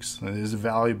lyrics. It is a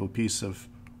valuable piece of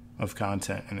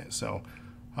content in it. So,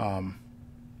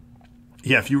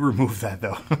 yeah, if you remove that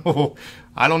though,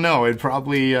 I don't know, it'd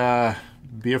probably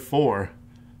be a 4.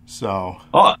 So.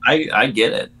 Oh, I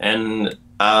get it. And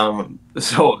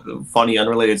so, funny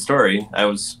unrelated story.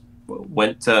 I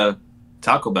went to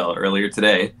Taco Bell earlier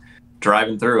today,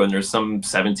 driving through and there's some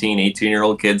 17,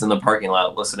 18-year-old kids in the parking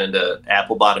lot listening to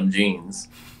Apple Bottom Jeans.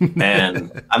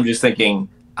 And I'm just thinking,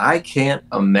 I can't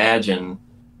imagine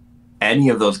any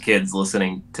of those kids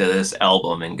listening to this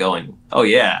album and going, oh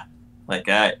yeah, like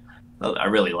I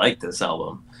really like this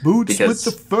album. Boots with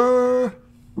the fur.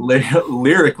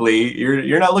 Lyrically,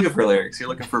 you're not looking for lyrics. You're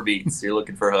looking for beats. You're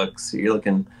looking for hooks. You're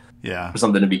looking for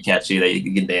something to be catchy that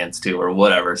you can dance to or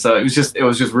whatever. So it was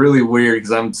just really weird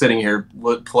because I'm sitting here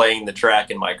playing the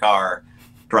track in my car,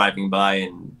 driving by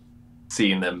and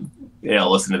seeing them,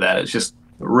 listen to that. It's just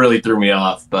really threw me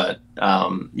off. But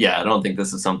yeah, I don't think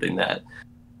this is something that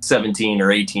 17 or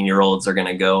 18-year-olds are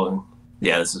gonna go and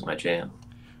this is my jam.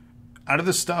 Out of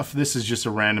the stuff, this is just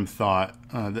a random thought.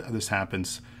 This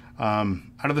happens. Out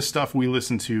of the stuff we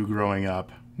listened to growing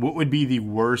up, what would be the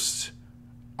worst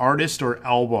artist or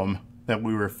album that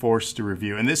we were forced to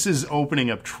review? And this is opening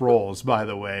up trolls, by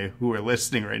the way, who are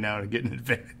listening right now to get an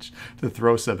advantage to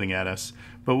throw something at us.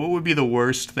 But what would be the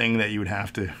worst thing that you would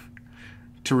have to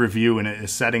review in a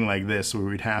setting like this, where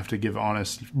we'd have to give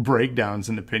honest breakdowns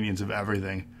and opinions of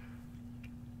everything?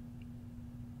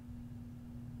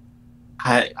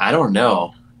 I don't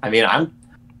know. I mean, I'm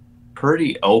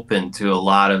pretty open to a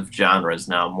lot of genres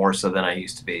now, more so than I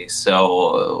used to be.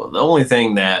 So the only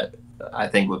thing that I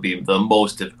think would be the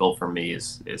most difficult for me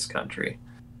is country.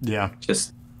 Yeah.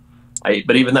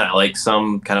 But even that, like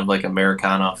some kind of like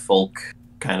Americana folk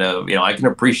kind of, I can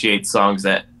appreciate songs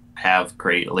that have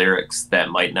great lyrics that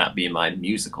might not be my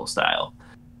musical style,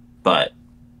 but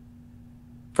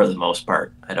for the most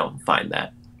part, I don't find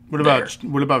that. What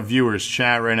about viewers,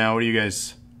 chat right now? What do you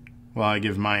guys? Well, I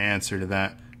give my answer to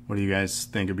that. What do you guys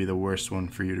think would be the worst one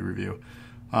for you to review?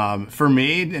 For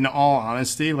me, in all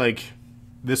honesty, like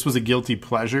this was a guilty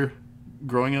pleasure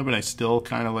growing up, and I still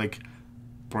kind of like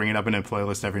bring it up in a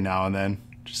playlist every now and then,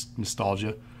 just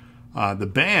nostalgia. The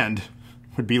band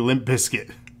would be Limp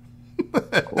Bizkit.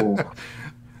 Oh.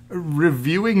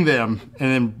 Reviewing them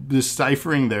and then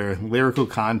deciphering their lyrical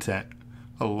content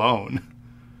alone.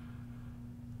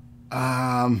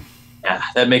 Yeah,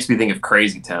 that makes me think of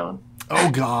Crazy Town. Oh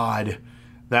God,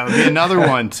 that would be another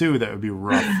one too. That would be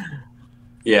rough.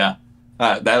 Yeah,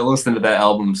 I listened to that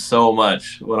album so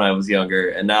much when I was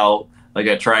younger, and now like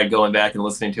I tried going back and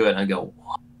listening to it, and I go,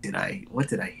 what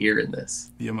did I hear in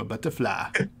this? You're my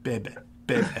butterfly, baby.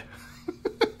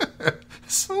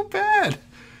 So bad.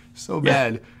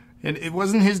 And it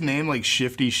wasn't his name like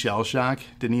Shifty Shell Shock?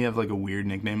 Didn't he have like a weird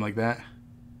nickname like that?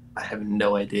 I have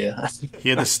no idea. He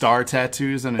had the star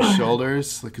tattoos on his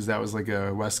shoulders because that was like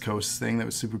a West Coast thing that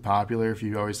was super popular. If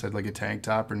you always had like a tank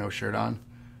top or no shirt on,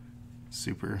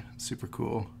 super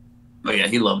cool. Oh yeah,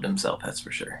 he loved himself, that's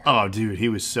for sure. Oh dude, he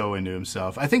was so into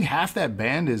himself. I think half that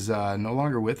band is no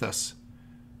longer with us.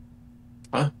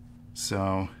 Huh?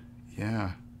 So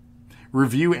yeah.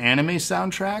 Review anime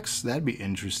soundtracks? That'd be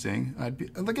interesting.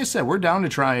 Like I said, we're down to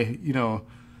try,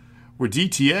 we're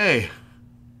DTA.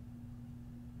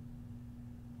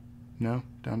 No?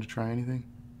 Down to try anything?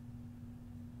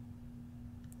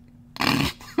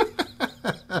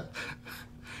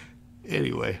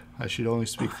 Anyway, I should only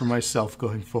speak for myself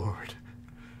going forward.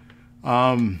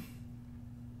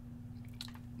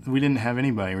 We didn't have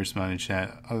anybody respond in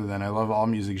chat other than I love all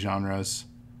music genres.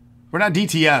 We're not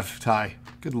DTF, Ty.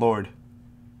 Good Lord.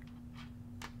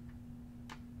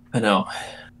 I know.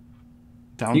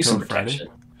 Downtown Friday?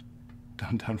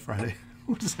 Downtown Friday.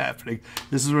 What is happening?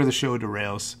 This is where the show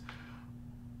derails.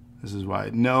 This is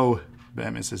why. No.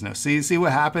 Batman says no. See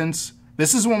what happens?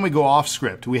 This is when we go off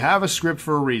script. We have a script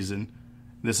for a reason.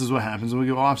 This is what happens when we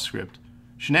go off script.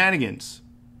 Shenanigans.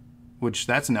 Which,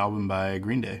 that's an album by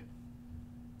Green Day.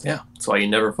 Yeah. That's why you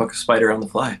never fuck a spider on the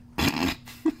fly.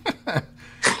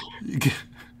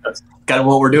 That's kind of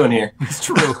what we're doing here. It's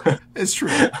true. It's true.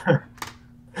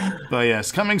 But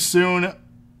yes, coming soon.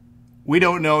 We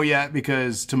don't know yet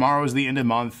because tomorrow is the end of the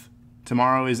month.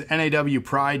 Tomorrow is NAW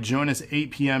Pride. Join us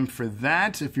 8 p.m. for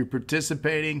that if you're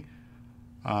participating.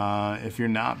 If you're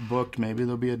not booked, maybe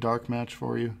there'll be a dark match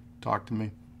for you. Talk to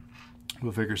me.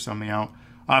 We'll figure something out.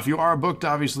 If you are booked,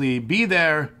 obviously, be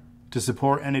there to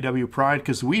support NAW Pride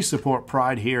because we support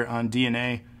Pride here on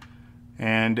DNA.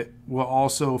 And we'll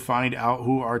also find out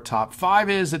who our top 5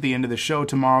 is at the end of the show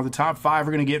tomorrow. The top 5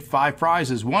 are going to get 5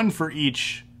 prizes, 1 for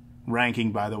each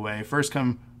ranking, by the way. First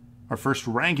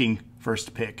ranking,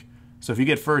 first pick. So if you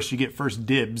get first, you get first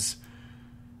dibs.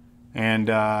 And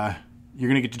you're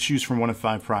going to get to choose from 1 of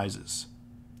 5 prizes.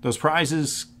 Those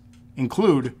prizes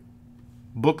include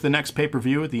book the next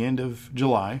pay-per-view at the end of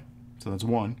July. So that's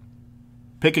 1.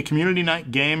 Pick a community night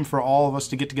game for all of us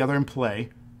to get together and play.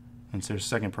 That's their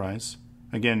second prize.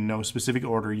 Again, no specific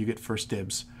order. You get first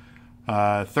dibs.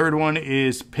 Third one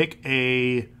is pick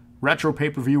a retro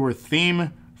pay-per-view or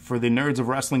theme for the Nerds of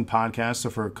Wrestling podcast. So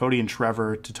for Cody and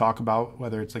Trevor to talk about,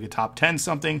 whether it's like a top 10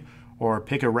 something, or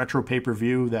pick a retro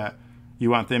pay-per-view that you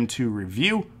want them to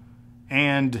review.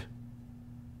 And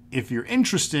if you're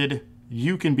interested,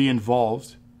 you can be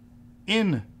involved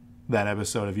in that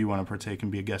episode if you want to partake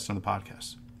and be a guest on the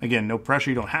podcast. Again, no pressure.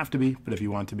 You don't have to be, but if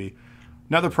you want to be.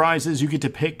 Another prize is you get to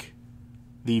pick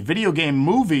the video game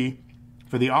movie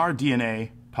for the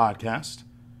RDNA podcast.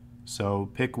 So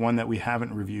pick one that we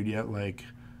haven't reviewed yet, like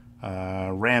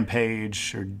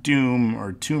Rampage or Doom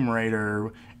or Tomb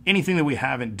Raider, anything that we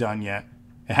haven't done yet.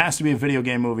 It has to be a video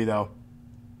game movie, though.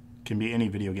 Can be any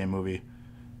video game movie,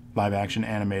 live action,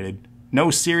 animated. No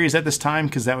series at this time,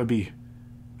 because that would be,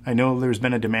 I know there's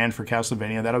been a demand for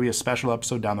Castlevania. That'll be a special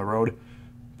episode down the road,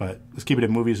 but let's keep it at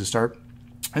movies to start.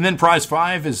 And then prize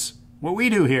 5 is what we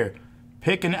do here.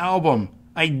 Pick an album,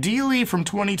 ideally from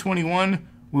 2021.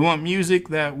 We want music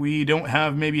that we don't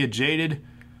have maybe a jaded,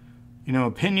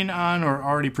 opinion on or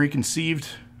already preconceived.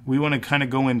 We want to kind of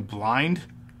go in blind.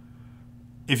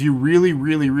 If you really,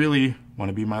 really, really want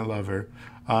to be my lover,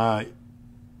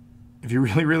 if you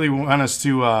really, really want us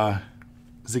to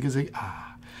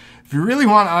if you really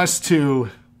want us to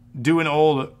do an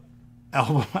old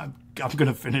album, I'm going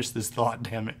to finish this thought,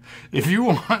 damn it. If you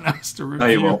want us to review... No,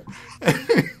 you won't.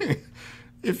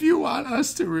 If you want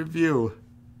us to review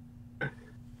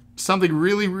something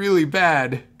really, really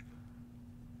bad,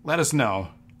 let us know.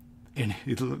 And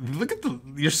look at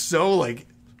you're so like...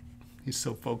 He's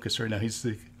so focused right now. He's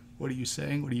like, what are you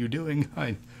saying? What are you doing?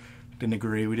 I didn't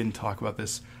agree. We didn't talk about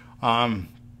this.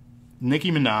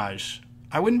 Nicki Minaj.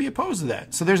 I wouldn't be opposed to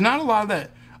that. So there's not a lot of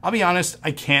that. I'll be honest,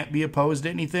 I can't be opposed to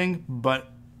anything, but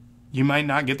you might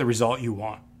not get the result you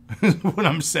want. What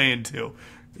I'm saying too.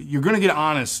 You're going to get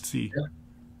honesty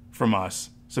from us.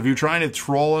 So if you're trying to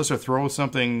troll us or throw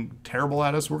something terrible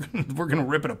at us, we're going to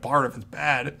rip it apart if it's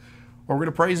bad. Or we're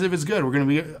going to praise it if it's good. We're going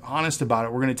to be honest about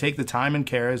it. We're going to take the time and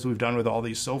care, as we've done with all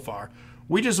these so far.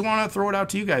 We just want to throw it out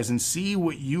to you guys and see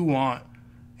what you want,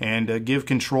 and give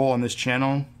control on this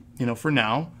channel, for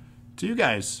now, to you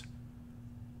guys.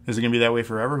 Is it going to be that way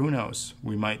forever? Who knows?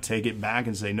 We might take it back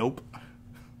and say, nope.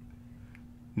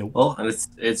 Nope. Well, and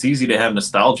it's easy to have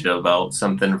nostalgia about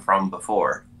something from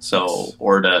before. So, yes.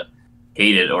 Or to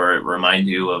hate it or remind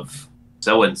you of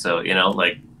so-and-so,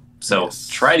 So yes.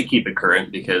 Try to keep it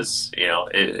current, because,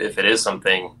 if it is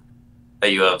something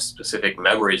that you have specific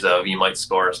memories of, you might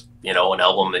score, an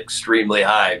album extremely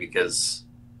high because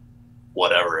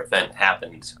whatever event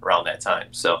happened around that time.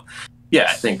 So, yeah,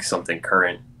 I think something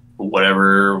current,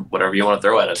 whatever you want to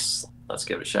throw at us, let's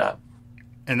give it a shot.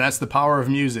 And that's the power of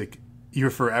music. You're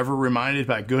forever reminded,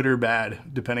 by good or bad,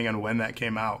 depending on when that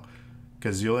came out,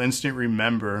 because you'll instantly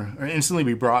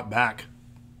be brought back,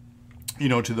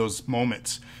 to those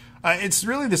moments. It's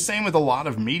really the same with a lot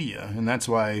of media, and that's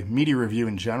why media review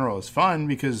in general is fun,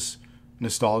 because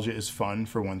nostalgia is fun,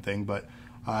 for one thing, but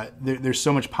there's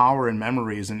so much power in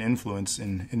memories and influence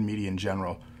in media in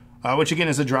general, which, again,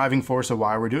 is a driving force of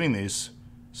why we're doing these.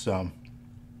 So,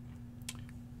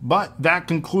 but that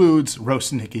concludes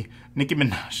Roast Nicki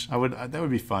Minaj. That would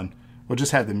be fun. We'll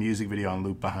just have the music video on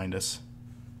loop behind us.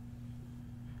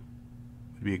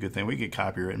 Would be a good thing. We get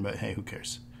copywritten, but hey, who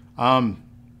cares?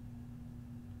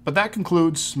 But that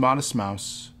concludes Modest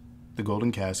Mouse, the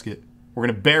Golden Casket. We're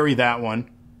going to bury that one.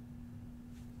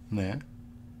 Yeah.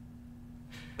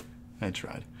 I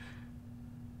tried.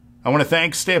 I want to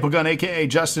thank Staple Gun, a.k.a.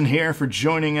 Justin here, for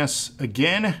joining us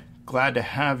again. Glad to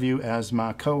have you as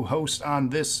my co-host on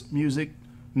this music.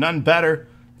 None better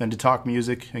than to talk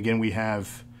music. Again, we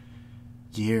have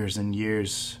years and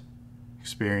years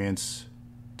experience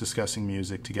discussing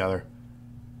music together.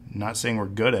 Not saying we're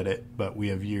good at it, but we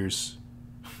have years.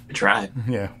 Try.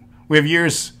 Yeah. We have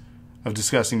years of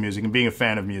discussing music and being a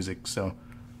fan of music. So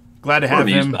glad to have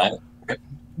him.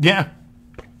 Yeah.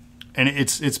 And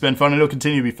it's been fun, and it'll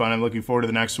continue to be fun. I'm looking forward to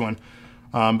the next one.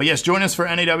 But yes, join us for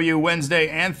NAW Wednesday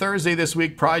and Thursday this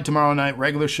week. Pride tomorrow night,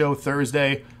 regular show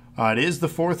Thursday. It is the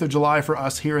 4th of July for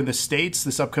us here in the States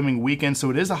this upcoming weekend. So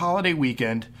it is a holiday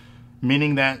weekend,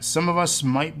 meaning that some of us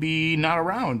might be not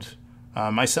around,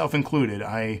 myself included.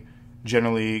 I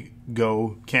generally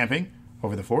go camping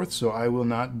over the 4th, so I will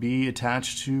not be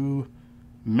attached to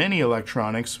many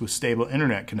electronics with stable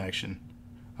internet connection.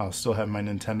 I'll still have my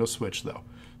Nintendo Switch, though.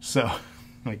 So,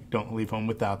 don't leave home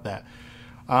without that.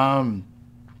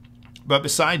 But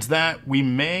besides that, we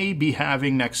may be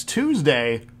having next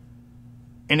Tuesday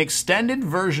an extended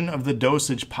version of the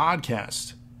Dosage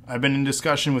podcast. I've been in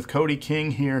discussion with Cody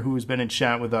King here, who has been in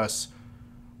chat with us.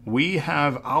 We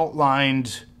have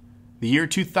outlined the year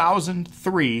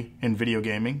 2003 in video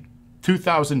gaming,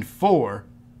 2004,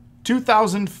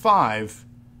 2005,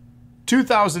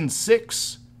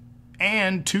 2006,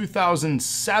 and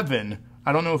 2007.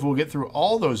 I don't know if we'll get through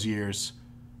all those years,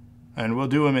 and we'll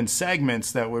do them in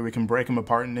segments. That way we can break them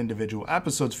apart in individual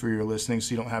episodes for your listening,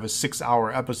 so you don't have a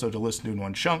 6-hour episode to listen to in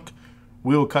one chunk.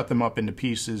 We'll cut them up into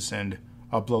pieces and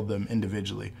upload them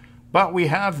individually. But we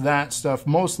have that stuff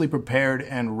mostly prepared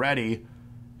and ready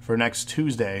for next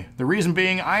Tuesday. The reason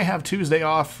being, I have Tuesday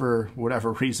off for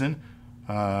whatever reason.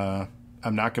 I'm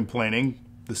not complaining.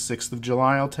 The 6th of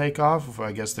July I'll take off.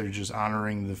 I guess they're just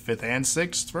honoring the 5th and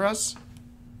 6th for us.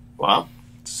 Wow.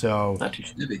 So not too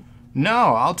shabby.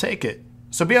 No, I'll take it.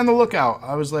 So be on the lookout.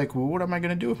 I was like, well, what am I going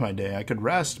to do with my day? I could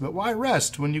rest, but why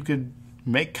rest when you could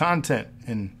make content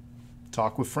and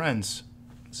talk with friends?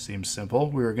 Seems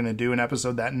simple. We were going to do an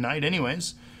episode that night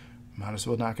anyways. Might as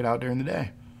well knock it out during the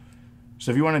day. So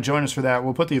if you want to join us for that,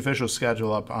 we'll put the official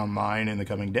schedule up online in the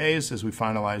coming days as we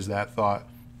finalize that thought.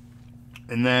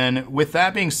 And then with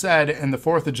that being said, and the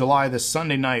 4th of July, this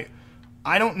Sunday night,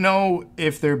 I don't know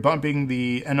if they're bumping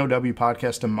the NOW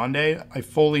podcast to Monday. I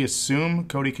fully assume.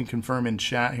 Cody can confirm in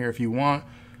chat here if you want.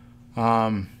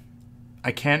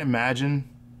 I can't imagine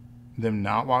them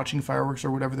not watching fireworks or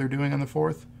whatever they're doing on the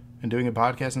 4th and doing a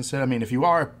podcast instead. I mean, if you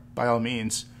are, by all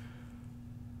means,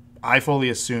 I fully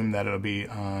assume that it'll be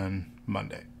on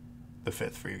Monday, the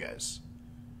 5th for you guys.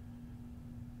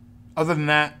 Other than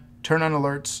that, turn on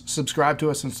alerts, subscribe to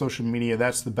us on social media.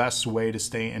 That's the best way to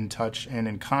stay in touch and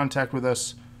in contact with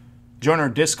us. Join our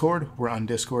Discord. We're on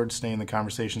Discord. Stay in the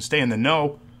conversation. Stay in the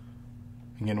know.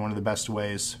 Again, one of the best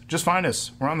ways. Just find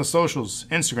us. We're on the socials.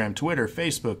 Instagram, Twitter,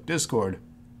 Facebook, Discord,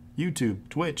 YouTube,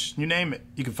 Twitch. You name it.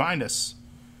 You can find us.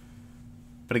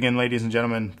 But again, ladies and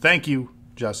gentlemen, thank you,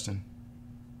 Justin.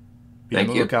 Be on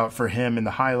the lookout for him in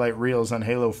the highlight reels on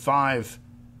Halo 5.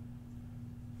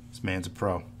 This man's a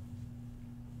pro.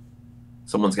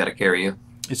 Someone's got to carry you.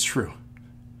 It's true.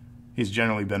 He's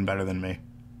generally been better than me.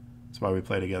 That's why we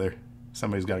play together.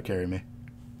 Somebody's got to carry me.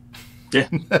 Yeah.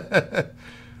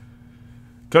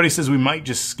 Cody says we might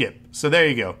just skip. So there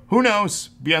you go. Who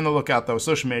knows? Be on the lookout, though.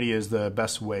 Social media is the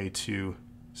best way to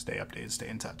stay updated, stay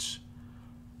in touch.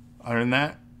 Other than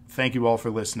that, thank you all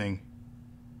for listening.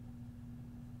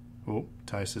 Oh,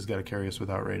 Tice has got to carry us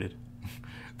without rated.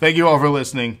 Thank you all for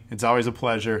listening. It's always a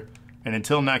pleasure. And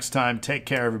until next time, take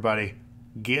care, everybody.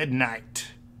 Good night.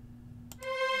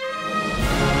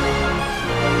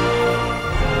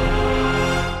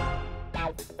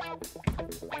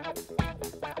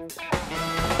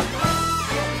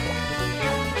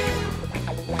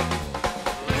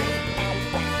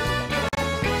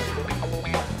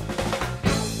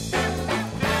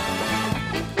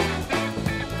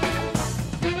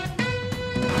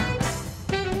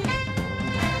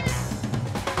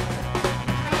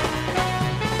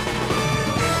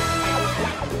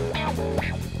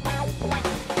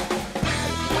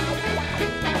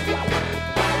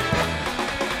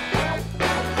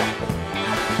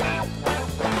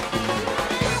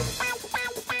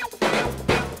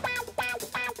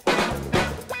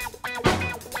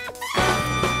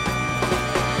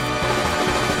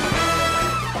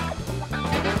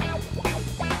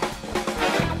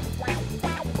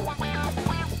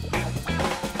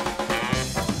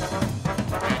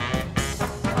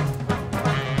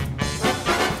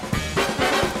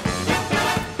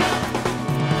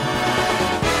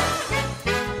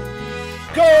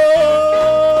 Go!